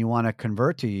numbers and you want to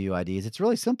convert to UUIDs, it's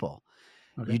really simple.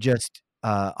 Okay. You just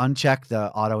uncheck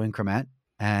the auto increment.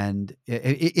 And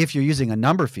if you're using a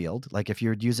number field, like if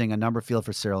you're using a number field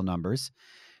for serial numbers,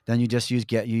 then you just use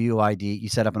get UUID. You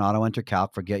set up an auto enter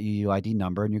calc for get UUID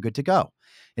number, and you're good to go.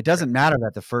 It doesn't matter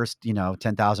that the first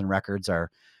 10,000 records are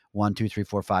 1, 2, 3,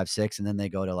 4, 5, 6, and then they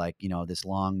go to this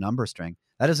long number string.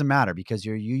 That doesn't matter, because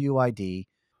your UUID,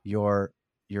 your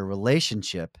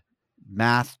relationship,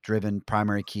 math driven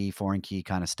primary key, foreign key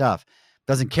kind of stuff,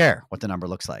 doesn't care what the number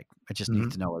looks like. It just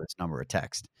needs to know whether it's number or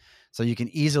text. So you can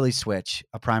easily switch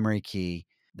a primary key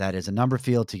that is a number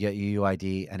field to get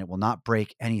UUID, and it will not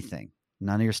break anything.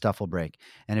 None of your stuff will break.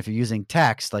 And if you're using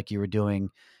text, like you were doing,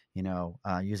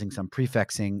 using some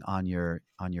prefixing on your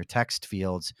text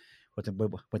fields with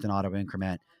an auto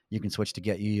increment, you can switch to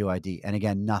get UUID. And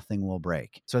again, nothing will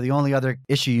break. So the only other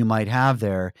issue you might have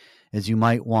there is you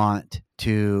might want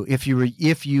to, if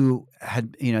you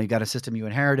had, you got a system you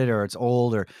inherited, or it's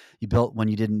old, or you built when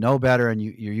you didn't know better, and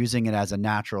you're using it as a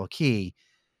natural key,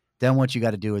 then what you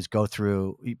got to do is go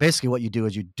through, basically what you do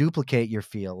is you duplicate your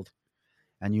field,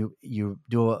 and you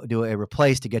do a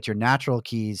replace to get your natural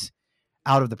keys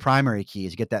out of the primary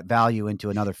keys, get that value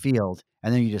into another field,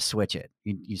 and then you just switch it.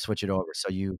 You switch it over.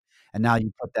 And now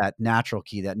you put that natural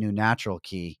key, that new natural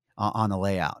key on the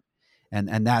layout.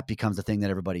 And that becomes the thing that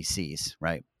everybody sees,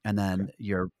 right? And then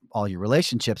all your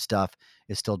relationship stuff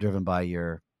is still driven by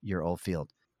your old field.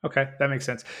 Okay, that makes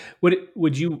sense.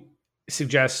 Would you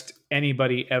suggest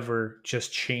anybody ever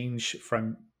just change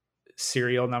from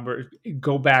serial number,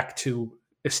 go back to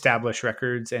established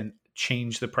records and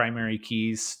change the primary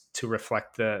keys to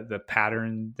reflect the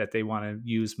pattern that they want to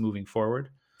use moving forward?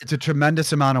 It's a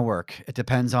tremendous amount of work. It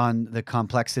depends on the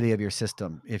complexity of your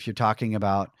system. If you're talking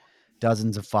about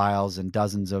dozens of files and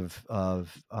dozens of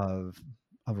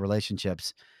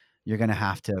relationships, you're going to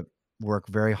have to work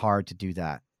very hard to do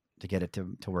that, to get it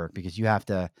to work, because you have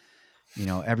to,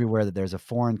 everywhere that there's a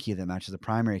foreign key that matches the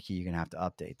primary key, you're going to have to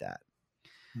update that.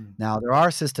 Now, there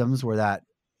are systems where that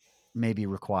may be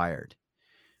required.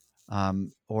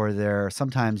 Or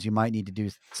sometimes you might need to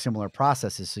do similar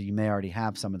processes. So you may already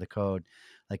have some of the code.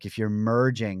 Like if you're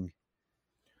merging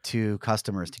two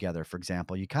customers together, for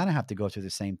example, you kind of have to go through the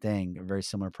same thing, a very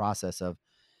similar process of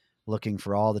looking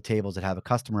for all the tables that have a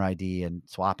customer ID and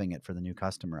swapping it for the new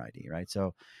customer ID, right?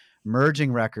 So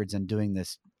merging records and doing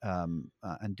this,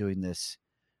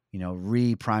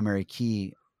 re-primary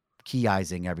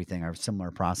keyizing everything are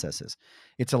similar processes.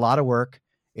 It's a lot of work.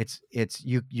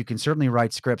 You can certainly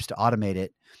write scripts to automate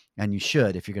it, and you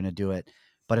should if you're going to do it,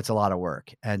 but it's a lot of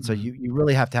work. And so you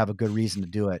really have to have a good reason to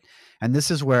do it. And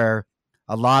this is where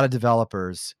a lot of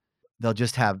developers, they'll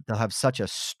have such a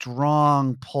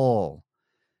strong pull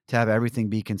to have everything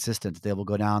be consistent that they will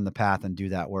go down the path and do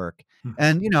that work.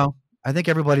 And, I think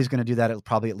everybody's going to do that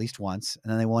probably at least once,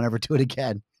 and then they won't ever do it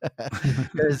again.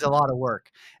 It's a lot of work.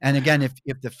 And again,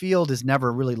 if the field is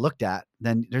never really looked at,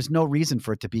 then there's no reason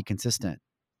for it to be consistent.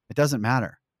 It doesn't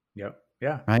matter. Yep.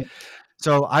 Yeah. Right.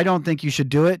 So I don't think you should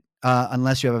do it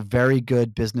unless you have a very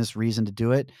good business reason to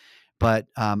do it. But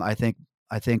I think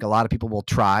a lot of people will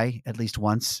try at least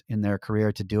once in their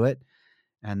career to do it,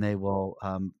 and they will,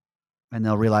 and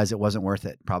they'll realize it wasn't worth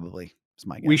it. Probably is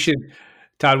my guess.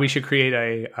 Todd, we should create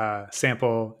a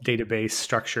sample database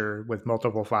structure with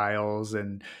multiple files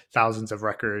and thousands of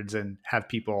records, and have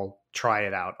people try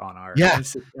it out on our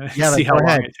see how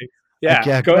long it takes.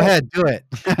 Yeah, go ahead, do it.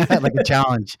 Like a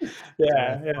challenge.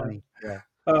 Yeah.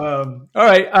 All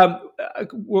right.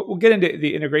 We'll get into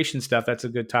the integration stuff. That's a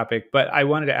good topic. But I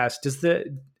wanted to ask,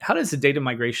 how does the data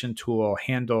migration tool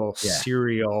handle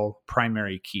serial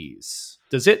primary keys?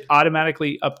 Does it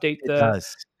automatically update It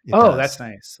does. That's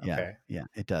nice. Okay. Yeah,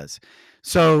 it does.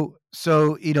 So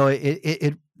we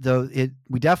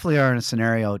definitely are in a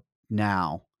scenario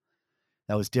now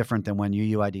that was different than when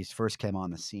UUIDs first came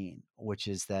on the scene, which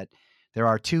is that there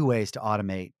are two ways to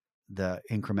automate the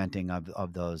incrementing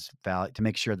of those values to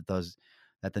make sure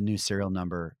that the new serial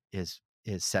number is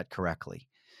set correctly.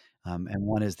 And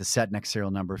one is the set next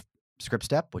serial number script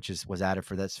step, which was added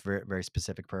for this very, very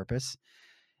specific purpose.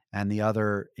 And the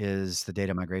other is the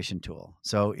data migration tool.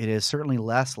 So it is certainly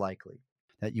less likely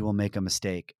that you will make a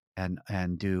mistake and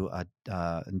do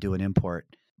an import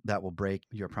that will break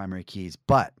your primary keys.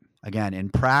 But again, in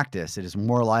practice, it is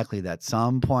more likely that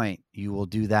some point you will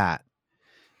do that.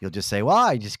 You'll just say, well,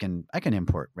 I can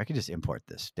just import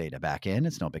this data back in.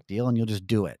 It's no big deal. And you'll just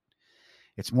do it.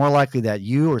 It's more likely that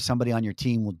you or somebody on your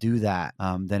team will do that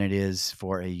than it is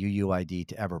for a UUID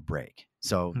to ever break.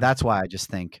 So that's why I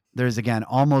just think there's, again,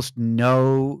 almost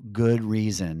no good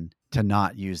reason to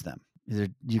not use them.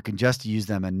 You can just use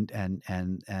them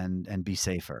and be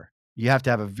safer. You have to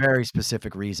have a very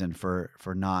specific reason for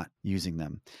not using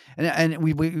them. And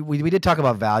we did talk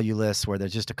about value lists where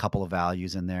there's just a couple of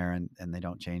values in there and they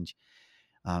don't change.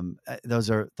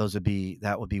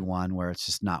 That would be one where it's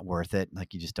just not worth it.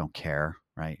 Like you just don't care,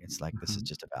 right? It's like, this is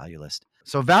just a value list.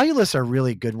 So value lists are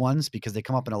really good ones because they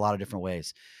come up in a lot of different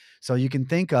ways. So you can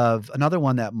think of another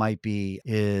one that might be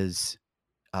is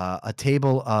a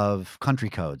table of country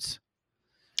codes.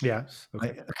 Yes.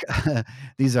 Okay.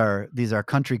 These are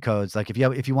country codes. Like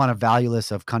if you want a value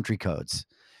list of country codes,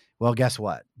 well, guess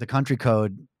what? The country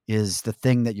code is the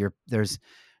thing that there's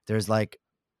like,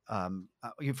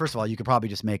 first of all, you could probably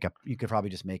just make you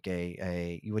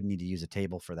wouldn't need to use a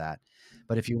table for that.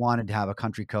 But if you wanted to have a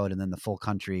country code and then the full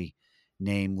country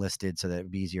name listed so that it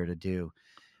would be easier to do,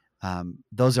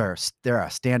 there are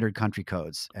standard country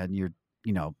codes, and you're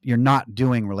not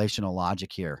doing relational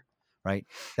logic here, right?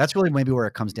 That's really maybe where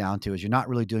it comes down to is you're not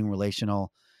really doing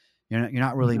relational. You're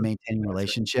not really maintaining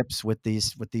relationships with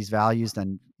these values.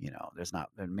 Then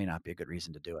there may not be a good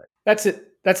reason to do it. That's it.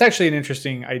 That's actually an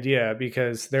interesting idea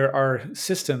because there are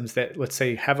systems that, let's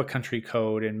say, have a country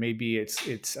code and maybe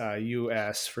it's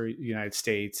US for United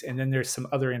States, and then there's some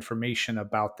other information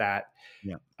about that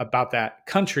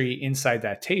country inside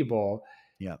that table.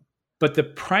 Yeah. But the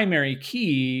primary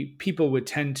key, people would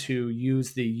tend to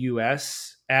use the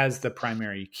US as the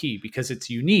primary key because it's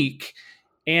unique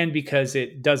and because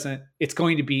it's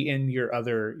going to be in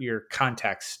your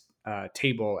context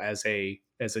table as a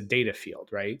data field,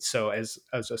 right? So as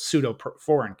a pseudo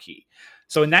foreign key.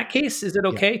 So in that case, is it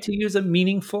okay to use a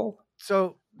meaningful?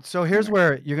 So here's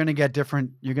where you're going to get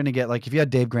different. You're going to get, like, if you had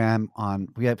Dave Graham on,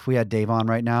 if we had Dave on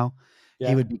right now,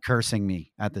 he would be cursing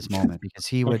me at this moment because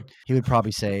he would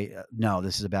probably say, no,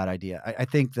 this is a bad idea. I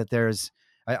think that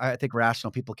I think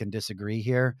rational people can disagree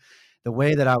here. The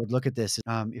way that I would look at this,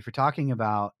 if you're talking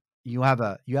about, you have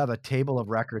a table of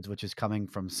records, which is coming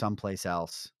from someplace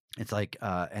else. It's like,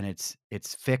 and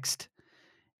it's fixed.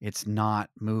 It's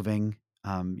not moving.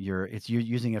 You're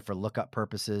using it for lookup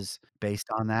purposes based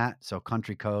on that. So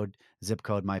country code, zip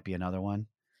code might be another one.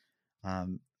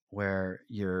 Where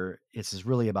it's just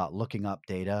really about looking up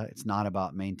data. It's not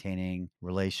about maintaining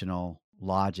relational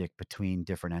logic between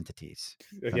different entities.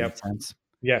 Does that make sense?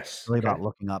 Yes. It's really about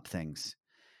looking up things.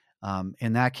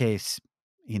 In that case,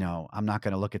 I'm not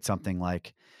going to look at something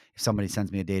like if somebody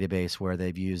sends me a database where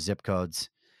they've used zip codes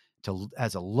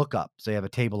as a lookup. So you have a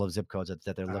table of zip codes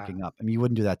that they're looking up. I mean, you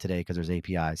wouldn't do that today because there's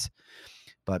APIs.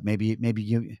 But maybe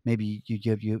you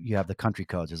have the country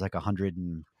codes. There's like 100,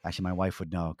 and actually my wife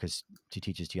would know because she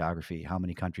teaches geography how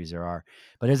many countries there are.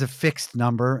 But there's a fixed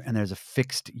number, and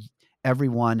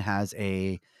everyone has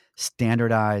a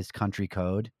standardized country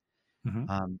code.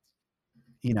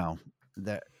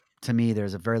 That to me,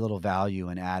 there's a very little value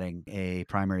in adding a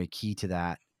primary key to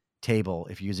that table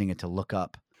if you're using it to look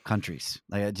up countries.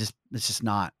 Like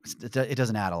it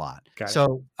doesn't add a lot.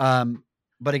 So,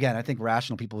 but again, I think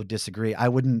rational people would disagree. I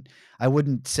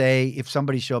wouldn't say if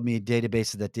somebody showed me a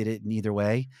database that did it in either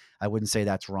way, I wouldn't say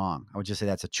that's wrong. I would just say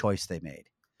that's a choice they made.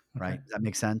 Right? Does that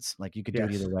make sense? Like you could do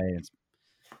it either way. It's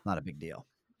not a big deal.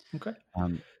 Okay.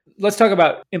 Let's talk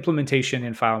about implementation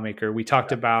in FileMaker. We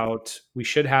talked about we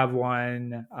should have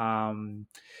one,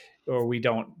 or we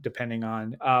don't, depending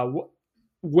on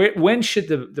when should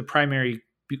the primary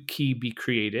key be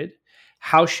created?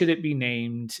 How should it be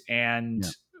named? And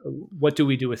what do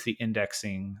we do with the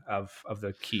indexing of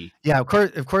the key? Yeah,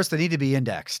 of course, they need to be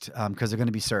indexed because they're going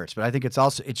to be searched. But I think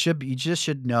you just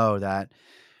should know that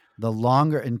the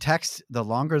longer in text, the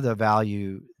longer the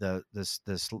value, the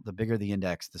bigger the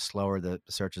index, the slower the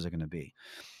searches are going to be.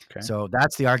 Okay. So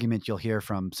that's the argument you'll hear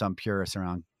from some purists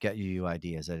around Get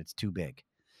UUID is that it's too big.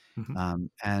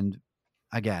 And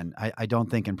again, I don't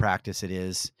think in practice it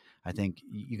is. I think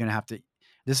you're going to have to.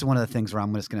 This is one of the things where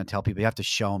I'm just going to tell people you have to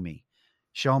show me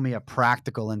show me a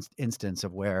practical instance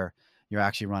of where you're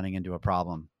actually running into a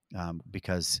problem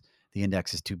because the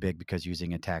index is too big because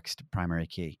using a text primary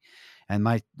key. And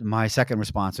my second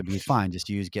response would be fine, just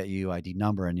use get UID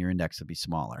number and your index will be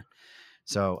smaller.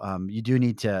 So you do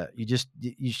need to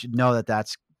you should know that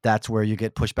that's where you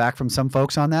get pushback from some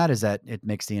folks on that, is that it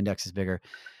makes the indexes bigger.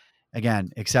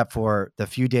 Again, except for the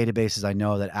few databases I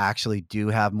know that actually do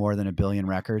have more than 1 billion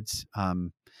records.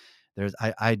 There's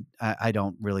I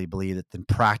don't really believe that, in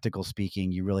practical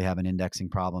speaking, you really have an indexing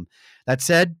problem. That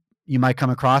said, you might come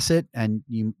across it, and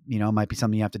you know, it might be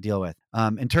something you have to deal with.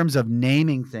 In terms of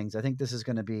naming things, I think this is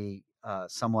going to be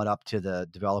somewhat up to the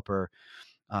developer.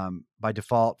 By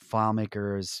default,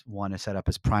 FileMakers want to set up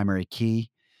as primary key.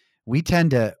 We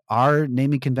tend to, our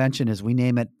naming convention is we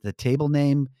name it the table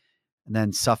name and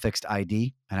then suffixed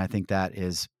ID. And I think that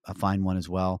is a fine one as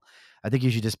well. I think you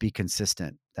should just be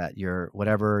consistent that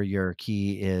whatever your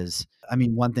key is. I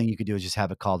mean, one thing you could do is just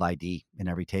have it called ID in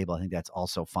every table. I think that's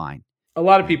also fine. A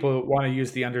lot of You know, people want to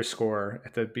use the underscore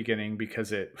at the beginning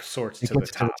because it sorts it to the gets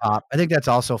it to the top. top. I think that's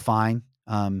also fine.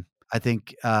 I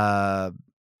think,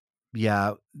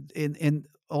 yeah, in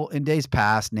days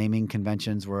past, naming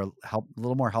conventions were a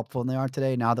little more helpful than they are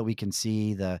today. Now that we can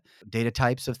see the data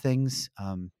types of things,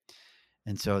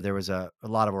 and so there was a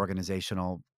lot of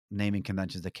organizational naming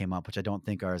conventions that came up, which I don't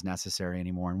think are as necessary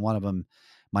anymore. And one of them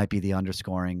might be the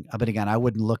underscoring. But again, I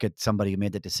wouldn't look at somebody who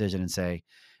made the decision and say,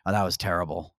 "Oh, that was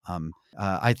terrible."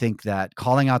 I think that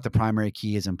calling out the primary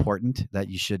key is important. That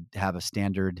you should have a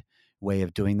standard way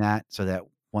of doing that, so that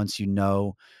once you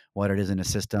know what it is in a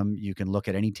system, you can look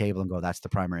at any table and go, "That's the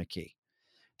primary key."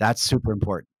 That's super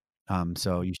important.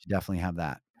 So you should definitely have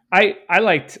that.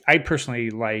 I personally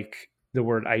like the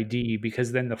word ID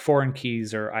because then the foreign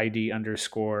keys are ID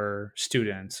underscore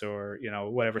students or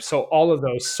whatever. So all of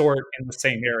those sort in the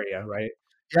same area, right?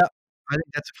 Yeah, I think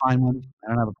that's a fine one. I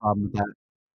don't have a problem with that.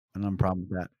 I don't have a problem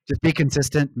with that. Just be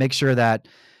consistent. Make sure that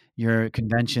your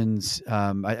conventions.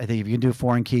 I think if you do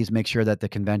foreign keys, make sure that the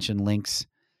convention links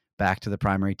back to the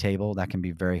primary table. That can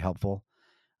be very helpful.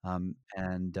 But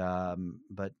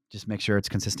just make sure it's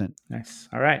consistent. Nice.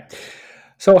 All right.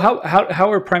 So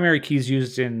how are primary keys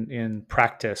used in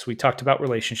practice? We talked about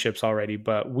relationships already,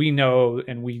 but we know,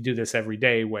 and we do this every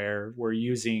day, where we're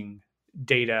using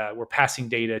data, we're passing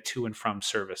data to and from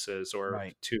services, or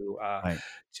Right. Right.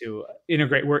 to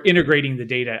integrate. We're integrating the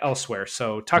data elsewhere.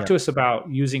 So talk Yeah. to us about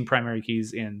using primary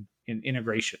keys in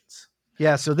integrations.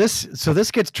 Yeah. So this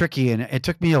gets tricky, and it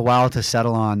took me a while to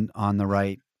settle on the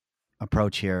right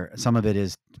approach here. Some of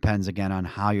it depends again on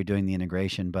how you're doing the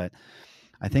integration, but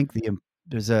I think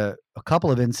there's a couple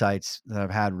of insights that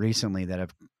I've had recently that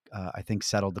have I think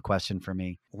settled the question for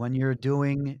me. When you're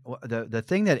doing the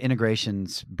thing that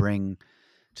integrations bring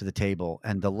to the table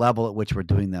and the level at which we're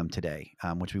doing them today,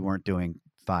 which we weren't doing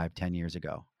 5, 10 years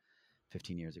ago,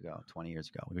 15 years ago, 20 years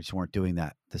ago. We just weren't doing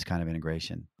this kind of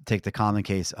integration. Take the common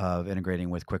case of integrating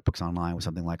with QuickBooks Online with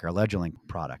something like our LedgerLink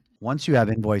product. Once you have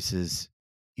invoices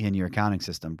in your accounting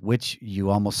system, which you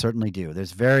almost certainly do,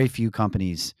 there's very few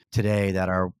companies today that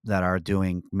are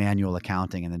doing manual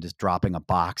accounting and then just dropping a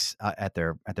box at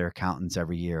their accountants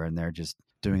every year, and they're just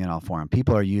doing it all for them.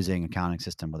 People are using accounting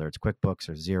system, whether it's QuickBooks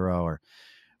or Xero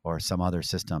or some other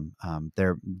system.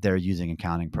 They're using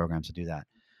accounting programs to do that.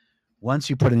 Once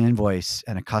you put an invoice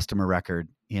and a customer record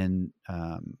in,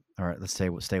 or let's say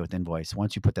we'll stay with invoice.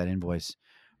 Once you put that invoice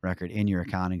record in your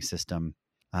accounting system,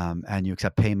 and you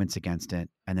accept payments against it,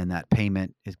 and then that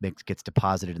payment gets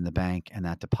deposited in the bank, and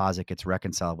that deposit gets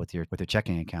reconciled with your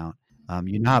checking account.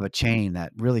 You now have a chain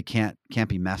that really can't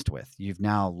be messed with. You've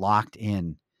now locked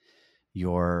in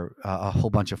your a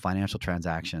whole bunch of financial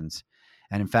transactions,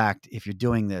 and in fact, if you're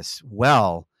doing this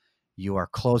well, you are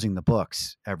closing the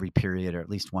books every period, or at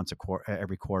least once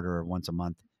every quarter, or once a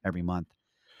month, every month.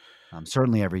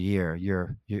 Certainly every year,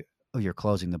 you're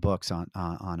closing the books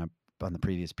on the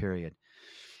previous period.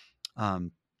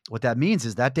 Um, what that means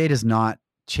is that data is not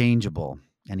changeable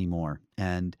anymore,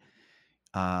 and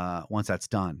once that's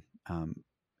done,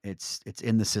 it's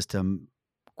in the system.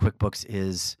 QuickBooks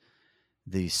is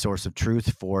the source of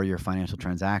truth for your financial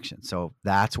transaction. So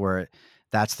that's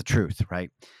the truth,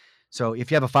 right? So if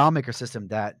you have a FileMaker system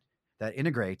that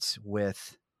integrates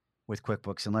with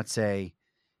QuickBooks, and let's say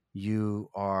you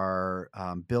are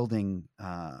building,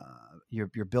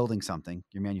 you're building something,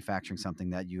 you're manufacturing something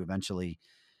that you eventually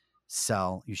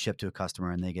sell, you ship to a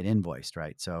customer, and they get invoiced,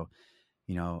 right? So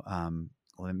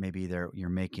well, maybe you're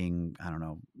making, I don't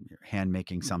know, you're hand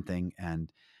making something,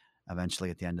 and eventually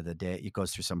at the end of the day, it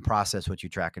goes through some process which you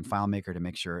track in FileMaker to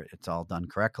make sure it's all done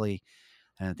correctly.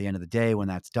 And at the end of the day, when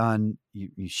that's done,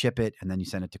 you ship it, and then you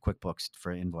send it to QuickBooks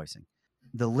for invoicing.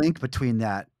 the link between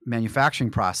that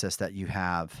manufacturing process that you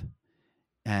have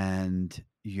and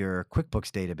your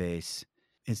QuickBooks database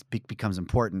becomes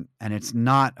important, and it's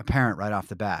not apparent right off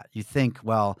the bat. You think,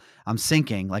 well, I'm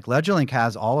syncing. Like LedgerLink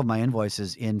has all of my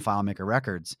invoices in FileMaker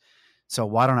records, so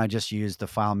why don't I just use the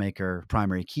FileMaker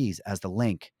primary keys as the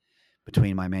link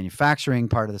between my manufacturing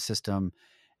part of the system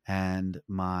and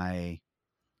my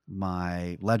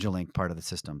LedgerLink part of the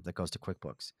system that goes to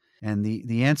QuickBooks? And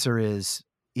the answer is,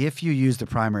 if you use the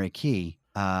primary key,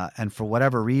 and for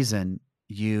whatever reason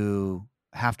you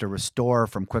have to restore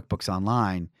from QuickBooks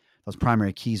Online, those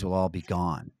primary keys will all be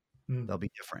gone. They'll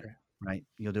be different, Okay. right?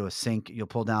 You'll do a sync, you'll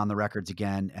pull down the records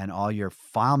again, and all your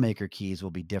FileMaker keys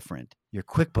will be different. Your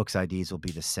QuickBooks IDs will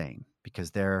be the same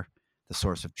because they're the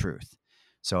source of truth.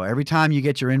 So every time you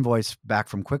get your invoice back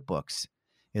from QuickBooks,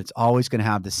 it's always going to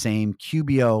have the same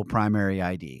QBO primary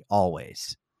ID,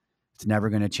 always. It's never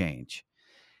going to change.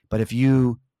 But if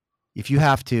you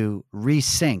have to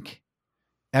resync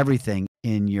everything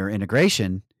in your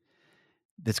integration,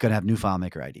 that's going to have new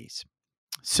FileMaker IDs.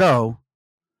 So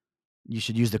you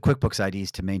should use the QuickBooks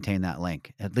IDs to maintain that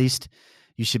link. At least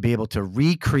you should be able to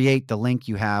recreate the link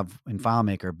you have in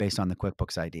FileMaker based on the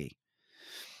QuickBooks ID,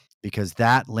 because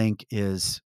that link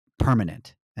is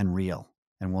permanent and real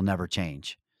and will never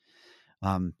change.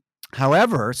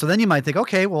 However, so then you might think,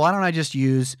 okay, well, why don't I just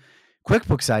use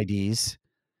QuickBooks IDs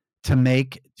to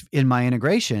make in my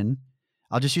integration?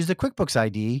 I'll just use the QuickBooks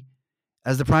ID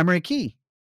as the primary key.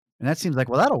 And that seems like,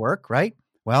 well, that'll work, right?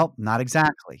 Well, not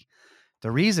exactly.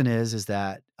 The reason is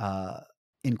that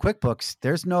in QuickBooks,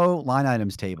 there's no line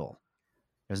items table.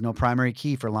 There's no primary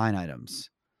key for line items.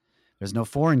 There's no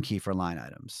foreign key for line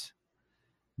items.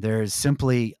 There's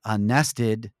simply a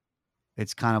nested.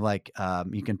 It's kind of like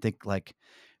you can think like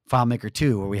FileMaker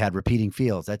 2, where we had repeating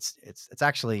fields. It's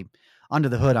actually under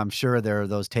the hood. I'm sure there are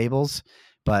those tables,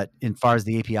 but as far as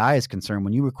the API is concerned,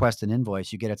 when you request an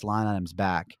invoice, you get its line items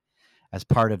back as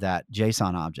part of that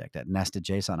JSON object, that nested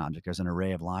JSON object. There's an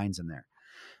array of lines in there.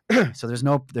 So there's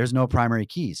no primary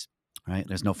keys, right?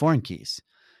 There's no foreign keys.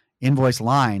 Invoice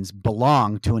lines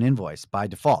belong to an invoice by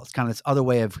default. It's kind of this other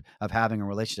way of having a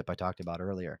relationship I talked about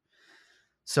earlier.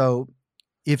 So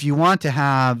if you want to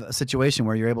have a situation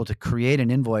where you're able to create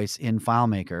an invoice in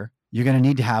FileMaker, you're going to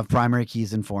need to have primary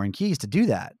keys and foreign keys to do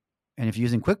that. And if you're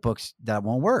using QuickBooks, that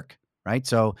won't work, right?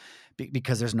 So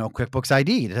because there's no QuickBooks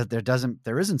ID,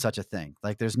 there isn't such a thing.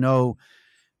 Like there is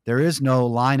no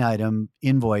line item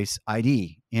invoice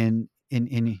ID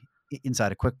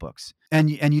inside of QuickBooks. And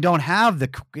you don't have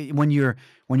when you're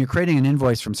creating an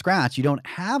invoice from scratch, you don't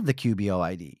have the QBO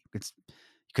ID. It's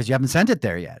because you haven't sent it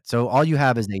there yet. So all you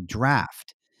have is a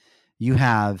draft. You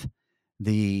have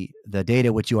the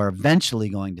data which you are eventually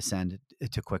going to send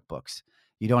to QuickBooks.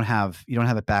 You don't have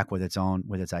it back with its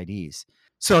IDs.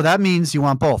 So that means you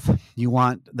want both. You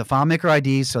want the FileMaker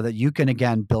IDs so that you can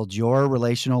again build your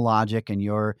relational logic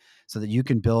so that you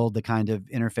can build the kind of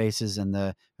interfaces and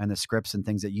the scripts and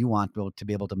things that you want to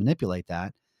be able to manipulate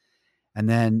that. And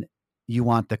then you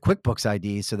want the QuickBooks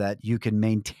IDs so that you can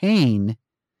maintain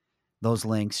those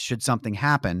links should something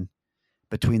happen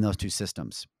between those two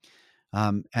systems.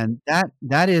 And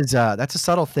that's a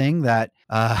subtle thing that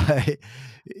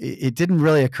it didn't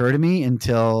really occur to me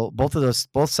until both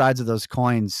sides of those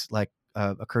coins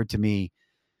occurred to me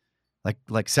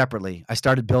like separately. I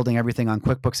started building everything on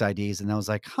QuickBooks IDs, and I was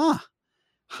like, how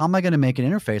am I going to make an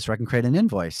interface where I can create an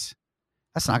invoice?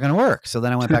 That's not going to work. So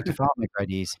then I went back to FileMaker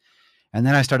IDs, and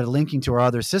then I started linking to our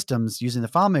other systems using the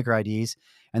FileMaker IDs.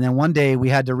 And then one day we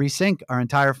had to resync our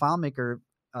entire FileMaker,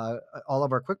 all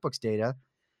of our QuickBooks data,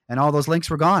 and all those links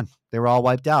were gone. They were all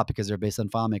wiped out because they're based on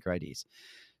FileMaker IDs.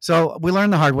 So we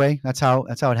learned the hard way. That's how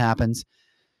it happens.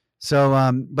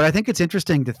 So, but I think it's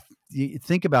interesting to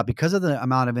think about, because of the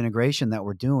amount of integration that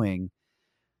we're doing,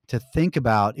 to think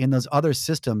about in those other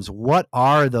systems, what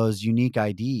are those unique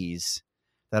IDs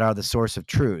that are the source of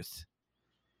truth?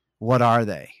 What are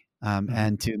they?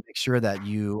 And to make sure that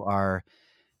you are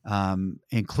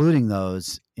including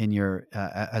those in your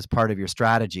as part of your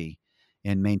strategy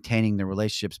in maintaining the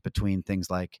relationships between things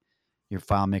like your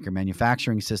FileMaker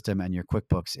manufacturing system and your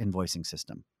QuickBooks invoicing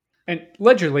system. And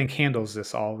LedgerLink handles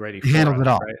this already. It handles it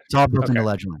all. Right? It's all built into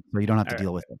LedgerLink, so you don't have to All deal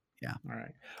right. with it. Yeah. All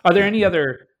right. Are there any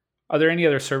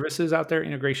other services out there,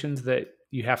 integrations, that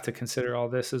you have to consider all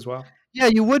this as well? Yeah,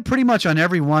 you would pretty much on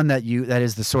every one that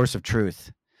is the source of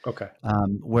truth. Okay.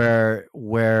 Where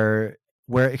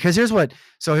because here's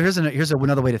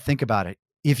another way to think about it.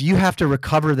 If you have to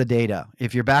recover the data,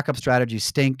 if your backup strategies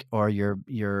stink or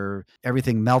your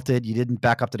everything melted, you didn't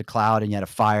back up to the cloud and you had a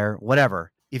fire,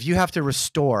 whatever. If you have to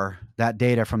restore that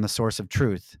data from the source of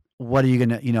truth, what are you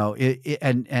gonna,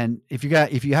 and if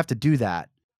you have to do that,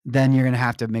 then you're gonna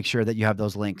have to make sure that you have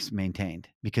those links maintained,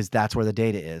 because that's where the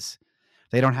data is.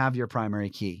 They don't have your primary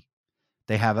key.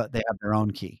 They have their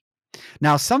own key.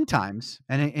 Now, sometimes,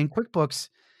 and in QuickBooks,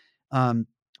 um,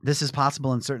 this is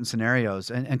possible in certain scenarios,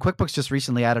 and QuickBooks just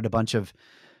recently added a bunch of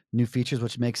new features,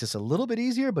 which makes this a little bit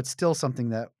easier, but still something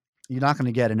that you're not going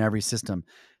to get in every system.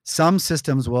 Some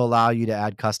systems will allow you to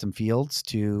add custom fields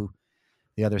to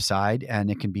the other side, and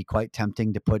it can be quite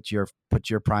tempting to put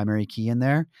your primary key in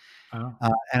there. Oh.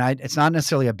 It's not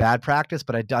necessarily a bad practice,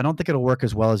 but I don't think it'll work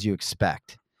as well as you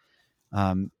expect.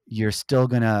 You're still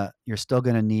gonna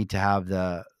need to have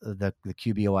the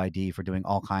QBO ID for doing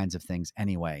all kinds of things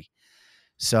anyway.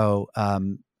 So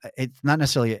it's not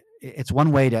necessarily. It's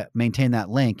one way to maintain that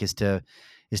link is to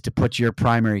put your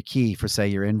primary key for, say,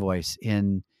 your invoice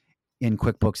in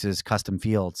QuickBooks's custom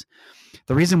fields.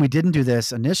 The reason we didn't do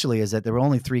this initially is that there were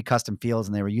only 3 custom fields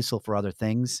and they were useful for other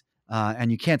things,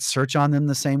 and you can't search on them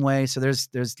the same way. So there's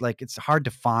like, it's hard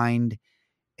to find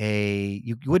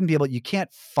you wouldn't be able. You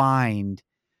can't find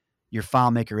your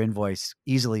FileMaker invoice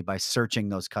easily by searching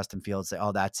those custom fields. Say,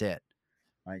 oh, that's it.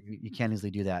 Right? You can't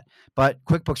easily do that. But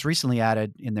QuickBooks recently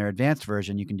added, in their advanced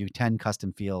version, you can do 10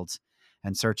 custom fields,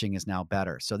 and searching is now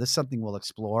better. So this is something we'll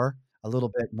explore a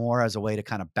little bit more as a way to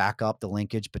kind of back up the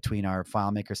linkage between our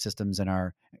FileMaker systems and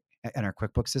our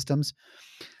QuickBooks systems.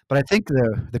 But I think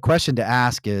the question to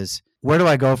ask is, where do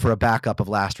I go for a backup of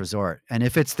last resort? And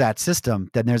if it's that system,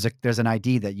 then there's an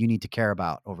ID that you need to care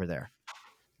about over there,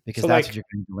 because So that's like what you're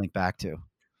going to link back to.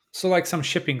 so like some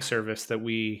shipping service that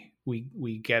we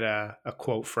get a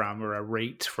quote from or a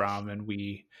rate from, and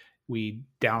we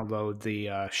download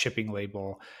the shipping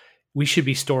label. We should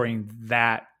be storing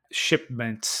that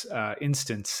shipment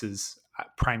instance's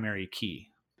primary key.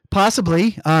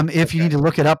 Possibly, if you Okay. need to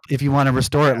look it up, if you want to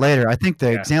restore it Yeah. later. I think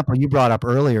the Yeah. example you brought up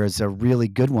earlier is a really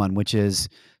good one, which is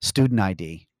student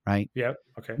ID, right? Yep.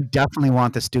 Okay. You definitely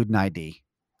want the student ID,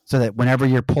 so that whenever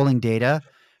you're pulling data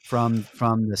from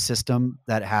the system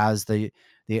that has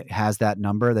has that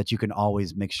number, that you can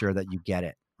always make sure that you get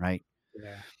it, right?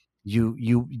 Yeah.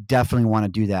 You definitely want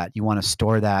to do that. You want to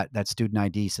store that student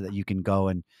ID so that you can go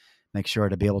and make sure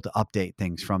to be able to update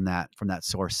things from that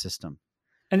source system.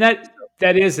 And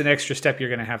that is an extra step you're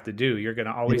going to have to do. You're going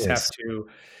to It always have is. to.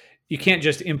 You can't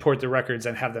just import the records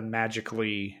and have them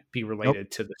magically be Nope.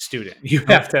 related to the student. You Nope.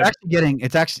 have to.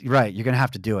 It's actually right. You're going to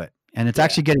have to do it. And it's Yeah.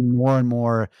 actually getting more and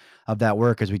more of that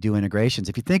work as we do integrations.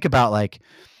 If you think about, like,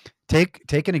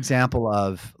 take an example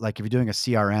of, like, if you're doing a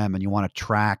CRM and you want to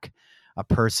track a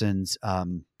person's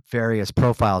various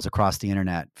profiles across the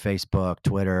internet, Facebook,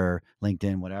 Twitter,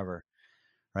 LinkedIn, whatever,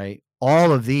 right?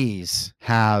 All of these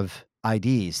have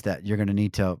IDs that you're going to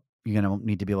need to be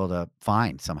able to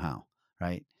find somehow,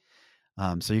 right?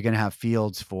 So you're going to have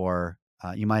fields for,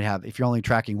 you might have, if you're only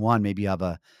tracking one, maybe you have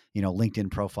a,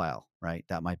 LinkedIn profile, right?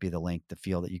 That might be the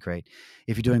field that you create.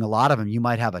 If you're doing a lot of them, you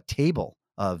might have a table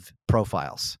of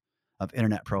profiles, of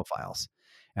internet profiles,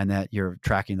 and that you're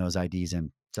tracking those IDs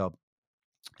in. So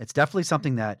it's definitely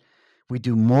something that we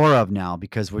do more of now,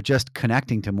 because we're just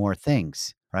connecting to more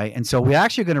things, right? And so we're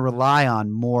actually going to rely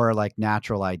on more like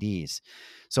natural IDs.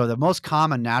 So the most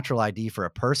common natural ID for a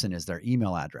person is their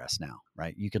email address now,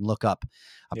 right? You can look up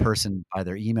a Yeah. person by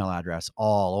their email address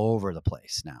all over the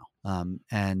place now.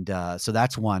 So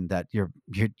that's one that your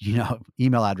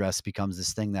email address becomes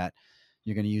this thing that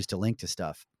you're going to use to link to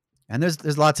stuff. And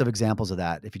there's lots of examples of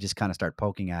that. If you just kind of start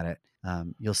poking at it,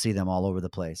 you'll see them all over the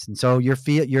place. And so your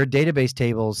database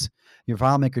tables, your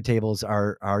FileMaker tables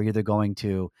are either going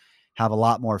to have a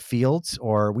lot more fields,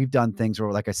 or we've done things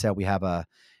where, like I said, we have a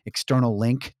external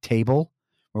link table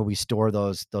where we store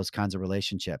those kinds of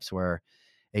relationships, where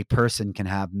a person can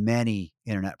have many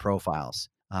internet profiles,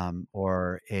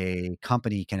 or a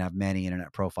company can have many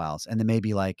internet profiles. And then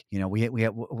maybe, like,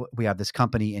 we have this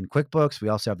company in QuickBooks. We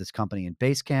also have this company in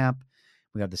Basecamp.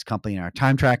 We have this company in our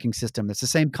time tracking system. It's the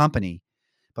same company,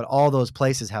 but all those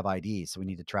places have IDs. So we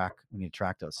need to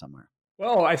track those somewhere.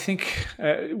 Well, I think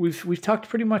we've talked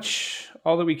pretty much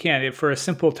all that we can for a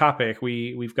simple topic.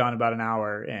 We've gone about an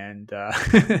hour, and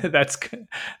that's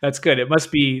good. It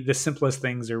must be the simplest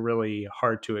things are really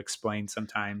hard to explain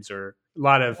sometimes, or a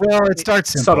lot of Well, it starts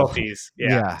simple. subtleties.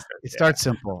 Yeah, Yeah, it starts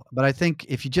simple. But I think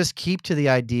if you just keep to the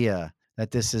idea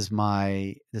that this is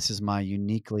my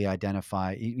uniquely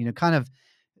identify,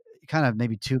 kind of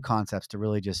maybe two concepts to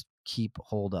really just keep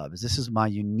hold of, is this is my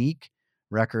unique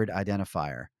record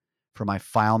identifier for my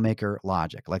FileMaker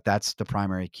logic. Like, that's the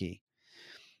primary key.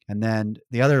 And then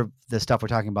the stuff we're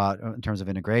talking about in terms of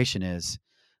integration is,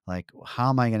 Like, how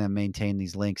am I going to maintain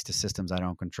these links to systems I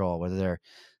don't control, whether they're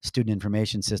student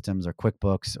information systems or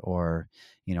QuickBooks or,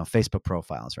 Facebook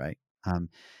profiles, right?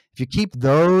 If you keep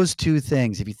those two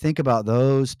things, if you think about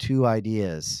those two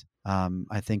ideas,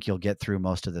 I think you'll get through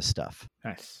most of this stuff.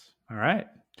 Nice. All right.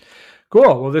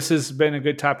 Cool. Well, this has been a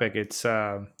good topic. It's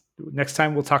next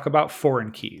time we'll talk about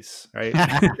foreign keys, right?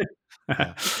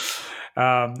 Yeah.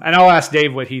 And I'll ask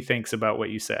Dave what he thinks about what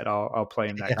you said. I'll play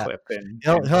him that clip, and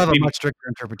he'll have a much stricter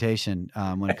interpretation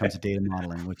when it comes to data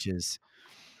modeling, which is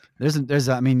we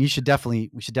should definitely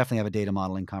have a data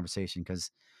modeling conversation, because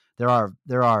there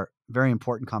are very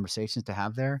important conversations to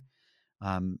have there,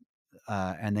 and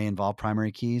they involve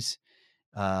primary keys.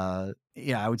 I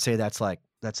would say that's like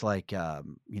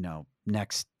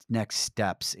next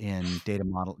steps in data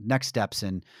model, next steps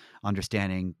in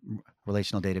understanding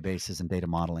relational databases and data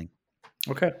modeling.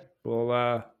 Okay.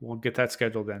 We'll get that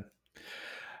scheduled then.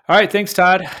 All right. Thanks,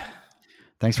 Todd.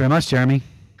 Thanks very much, Jeremy.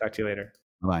 Talk to you later.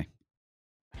 Bye-bye.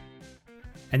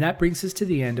 And that brings us to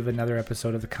the end of another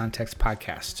episode of the Context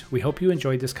Podcast. We hope you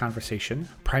enjoyed this conversation.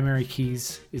 Primary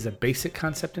keys is a basic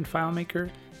concept in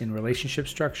FileMaker, in relationship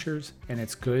structures, and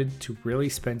it's good to really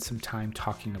spend some time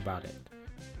talking about it.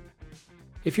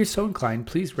 If you're so inclined,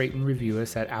 please rate and review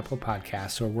us at Apple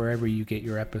Podcasts or wherever you get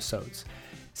your episodes.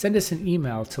 Send us an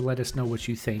email to let us know what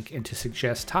you think and to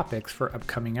suggest topics for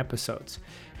upcoming episodes.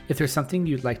 If there's something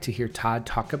you'd like to hear Todd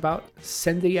talk about,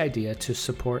 send the idea to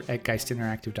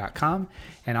support@geistinteractive.com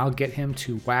and I'll get him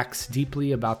to wax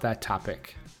deeply about that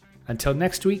topic. Until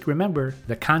next week, remember,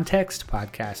 the Context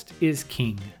Podcast is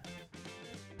king.